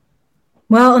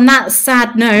 Well, on that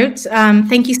sad note,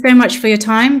 thank you so much for your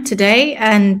time today.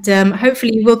 And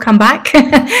hopefully you will come back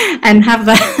and have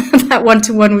that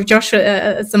one-to-one with Josh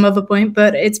at some other point.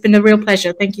 But it's been a real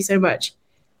pleasure. Thank you so much.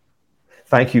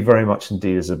 Thank you very much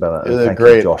indeed, Isabella. And thank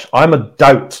great. you, Josh. I'm a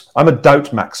doubt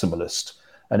maximalist.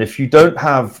 And if you don't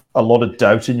have a lot of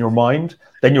doubt in your mind,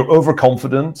 then you're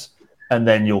overconfident, and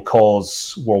then you'll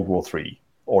cause World War III.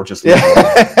 Or just one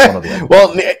of the other.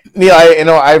 Well, Neil,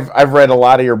 I've read a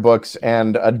lot of your books,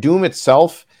 and Doom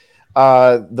itself,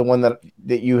 the one that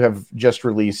you have just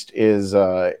released, is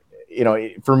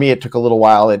for me it took a little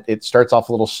while. It starts off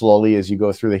a little slowly as you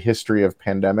go through the history of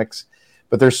pandemics,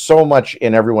 but there's so much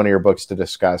in every one of your books to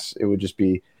discuss. It would just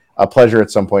be a pleasure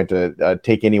at some point to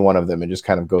take any one of them and just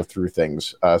kind of go through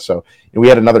things. So we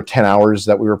had another 10 hours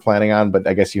that we were planning on, but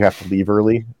I guess you have to leave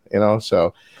early,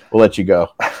 so we'll let you go.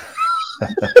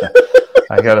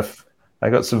 I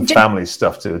got some family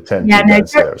stuff to attend to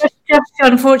downstairs. Jeff,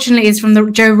 unfortunately, is from the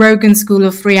Joe Rogan school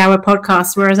of 3-hour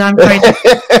podcasts, whereas I'm trying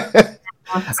to.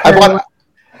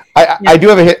 I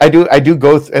do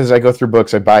go as I go through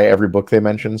books. I buy every book they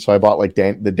mention. So I bought like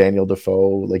the Daniel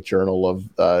Defoe journal of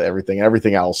everything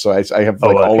else. So I have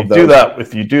all of those.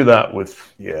 If you do that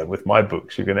with my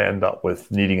books, you're going to end up with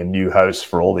needing a new house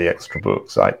for all the extra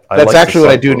books. That's actually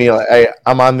what I do, Neil.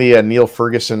 I'm on the Niall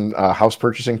Ferguson house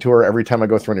purchasing tour. Every time I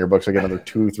go through one of your books, I get another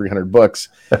 200-300 books,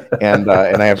 and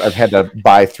I've had to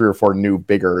buy 3 or 4 new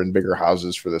bigger and bigger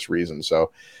houses for this reason.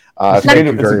 So thank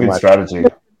you very much. Strategy.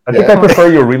 I think I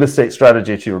prefer your real estate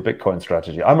strategy to your Bitcoin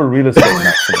strategy. I'm a real estate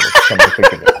maximalist. Come to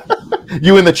think of it.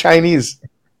 You and the Chinese.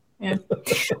 Yeah.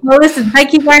 Well, listen,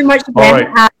 thank you very much again. All right.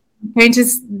 I'm going to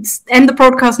end the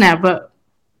broadcast now, but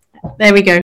there we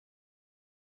go.